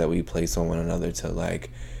expectations that we place on one another to like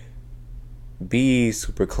be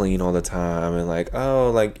super clean all the time, and like, oh,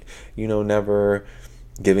 like, never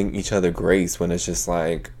giving each other grace, when it's just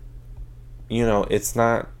like, it's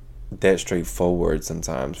not that straightforward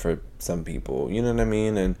sometimes for some people, you know what I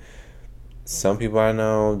mean? And some people I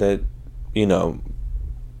know that,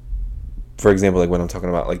 for example, like when I'm talking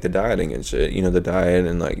about like the dieting and shit, the diet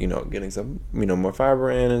and like, getting some, more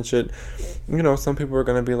fiber in and shit, some people are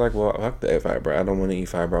gonna be like, well, fuck that fiber, I don't want to eat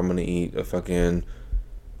fiber, I'm gonna eat a fucking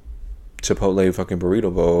Chipotle fucking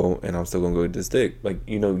burrito bowl, and I'm still gonna go get this dick. Like,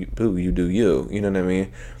 boo, you do you. You know what I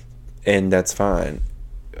mean? And that's fine.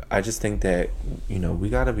 I just think that, we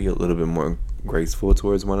gotta be a little bit more graceful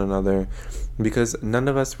towards one another, because none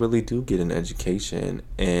of us really do get an education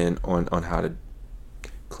and on how to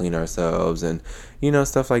clean ourselves and,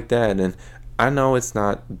 stuff like that. And I know it's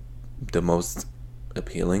not the most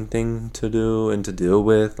appealing thing to do and to deal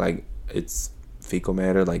with. Like, it's fecal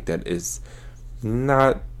matter. Like, that is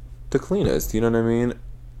not the cleanest, you know what I mean?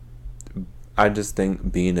 I just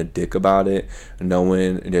think being a dick about it,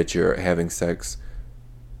 knowing that you're having sex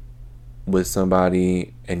with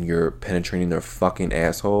somebody and you're penetrating their fucking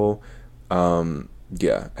asshole,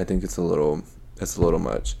 yeah, I think it's a little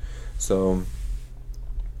much. So,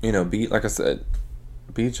 be, like I said,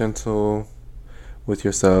 be gentle with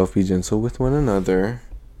yourself, be gentle with one another,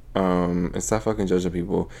 and stop fucking judging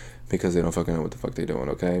people because they don't fucking know what the fuck they're doing,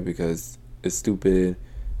 okay? Because it's stupid.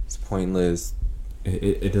 It's pointless.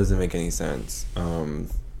 It doesn't make any sense.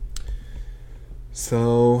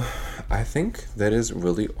 So I think that is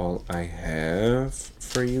really all I have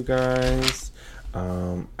for you guys.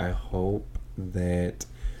 I hope that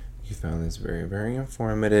you found this very, very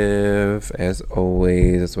informative. As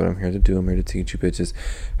always, that's what I'm here to do. I'm here to teach you bitches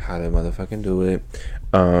how to motherfucking do it.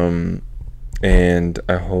 And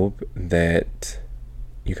I hope that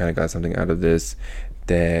you kind of got something out of this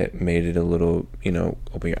that made it a little,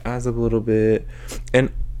 open your eyes up a little bit.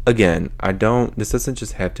 And again, this doesn't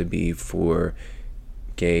just have to be for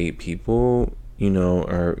gay people,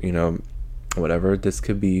 or, whatever. This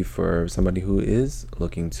could be for somebody who is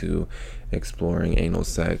looking to exploring anal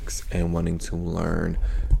sex and wanting to learn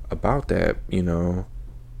about that. It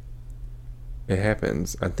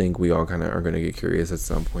happens. I think we all kind of are going to get curious at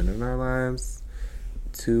some point in our lives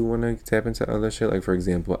to want to tap into other shit. Like, for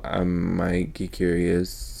example, I might get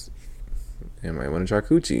curious and might want to try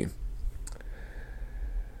coochie.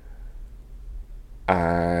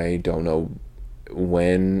 I don't know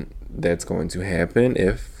when that's going to happen,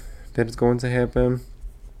 if that's going to happen,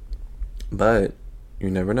 but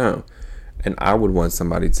you never know. And I would want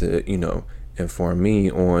somebody to, you know, inform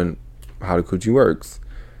me on how the coochie works.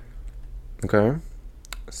 Okay?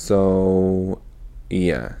 So,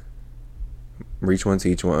 yeah. Reach one,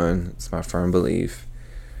 teach one. It's my firm belief.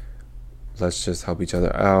 Let's just help each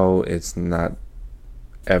other out. It's not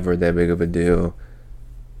ever that big of a deal.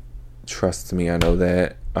 Trust me, I know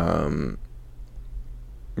that.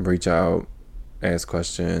 Reach out, ask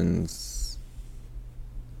questions.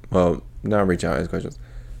 Well, not reach out, ask questions.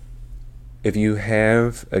 If you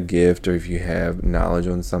have a gift or if you have knowledge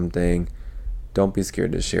on something, don't be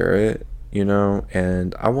scared to share it, you know?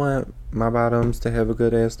 And I want my bottoms to have a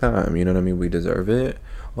good ass time, you know what I mean? We deserve it.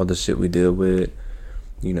 All the shit we deal with,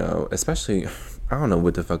 you know, especially, I don't know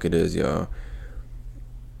what the fuck it is, y'all.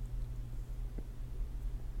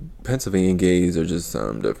 Pennsylvania gays are just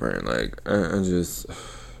something different. Like, I just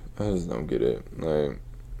don't get it. Like,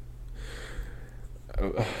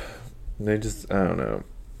 they just, I don't know.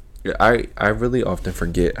 I really often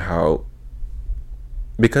forget how,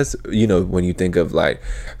 because, you know, when you think of like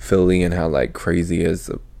Philly and how like crazy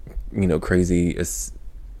is, you know, crazy is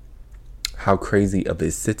how crazy of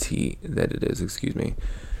a city that it is, excuse me,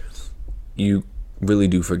 you really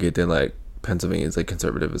do forget that like Pennsylvania is like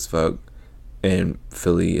conservative as fuck, and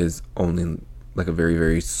Philly is only like a very,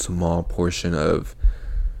 very small portion of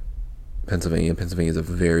Pennsylvania. Pennsylvania is a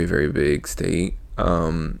very, very big state.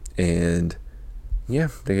 And yeah,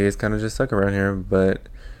 the gays kind of just suck around here, but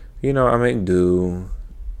you know, I make do.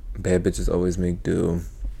 Bad bitches always make do.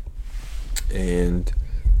 And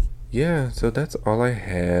yeah, so that's all I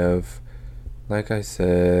have. Like I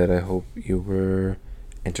said, I hope you were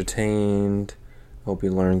entertained. Hope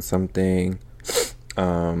you learned something.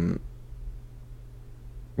 Yeah,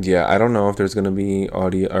 I don't know if there's gonna be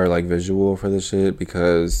audio or like visual for this shit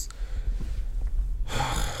because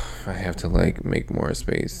I have to like make more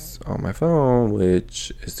space on my phone,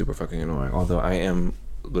 which is super fucking annoying. Although I am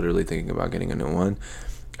literally thinking about getting a new one.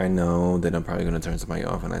 I know that I'm probably gonna turn somebody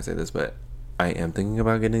off when I say this, but I am thinking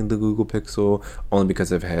about getting the Google Pixel only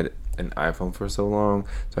because I've had an iPhone for so long.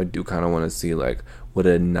 So I do kind of want to see like what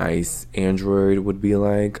a nice Android would be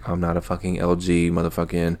like. I'm not a fucking LG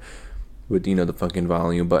motherfucking with, you know, the fucking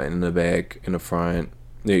volume button in the back, in the front.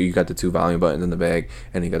 You got the two volume buttons in the back,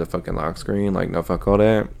 and you got the fucking lock screen. Like, no, fuck all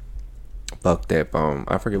that. Fuck that.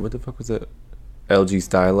 I forget what the fuck was it. LG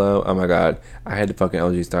Stylo. Oh my god, I had the fucking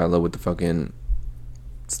LG Stylo with the fucking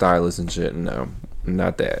stylus and shit. No,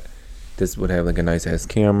 not that. This would have like a nice ass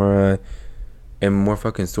camera and more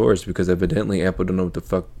fucking storage because evidently Apple don't know what the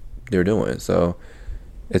fuck they're doing. So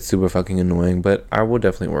it's super fucking annoying. But I will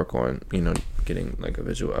definitely work on, you know, getting like a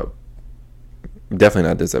visual up. Definitely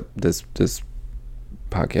not this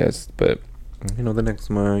podcast, but you know, the next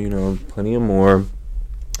one, you know, plenty of more.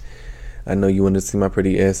 I know you want to see my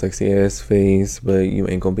pretty ass, sexy ass face, but you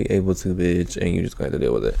ain't gonna be able to, bitch, and you just gonna have to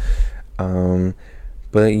deal with it.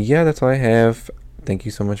 But yeah, that's all I have. Thank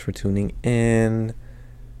you so much for tuning in.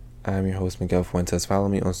 I'm your host, Miguel Fuentes. Follow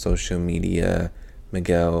me on social media,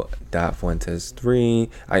 Miguel.Fuentes3.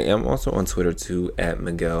 I am also on Twitter too, at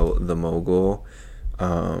Miguel the Mogul.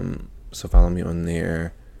 So follow me on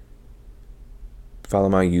there. Follow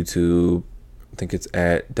my YouTube. I think it's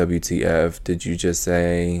at WTF. Did you just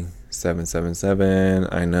say 777?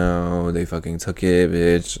 I know they fucking took it,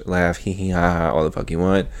 bitch. Laugh, hee hee ha ha, all the fuck you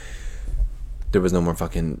want. There was no more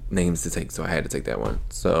fucking names to take, so I had to take that one.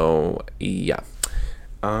 So yeah.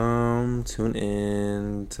 Tune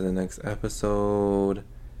in to the next episode.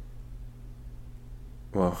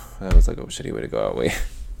 Well, that was like a shitty way to go out. Wait,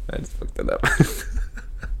 I just fucked that up.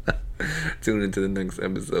 Tune into the next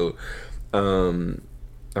episode. I'm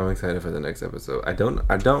excited for the next episode. I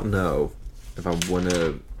don't know if I want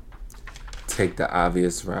to take the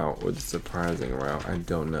obvious route or the surprising route. I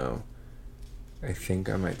don't know. I think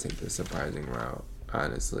I might take the surprising route,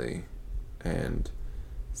 honestly, and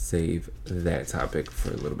save that topic for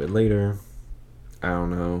a little bit later. I don't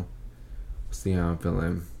know. We'll see how I'm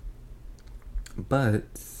feeling.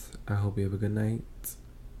 But I hope you have a good night,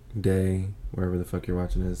 day, wherever the fuck you're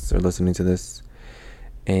watching this or listening to this.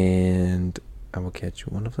 And I will catch you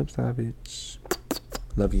on the flip side, bitch.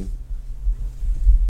 Love you.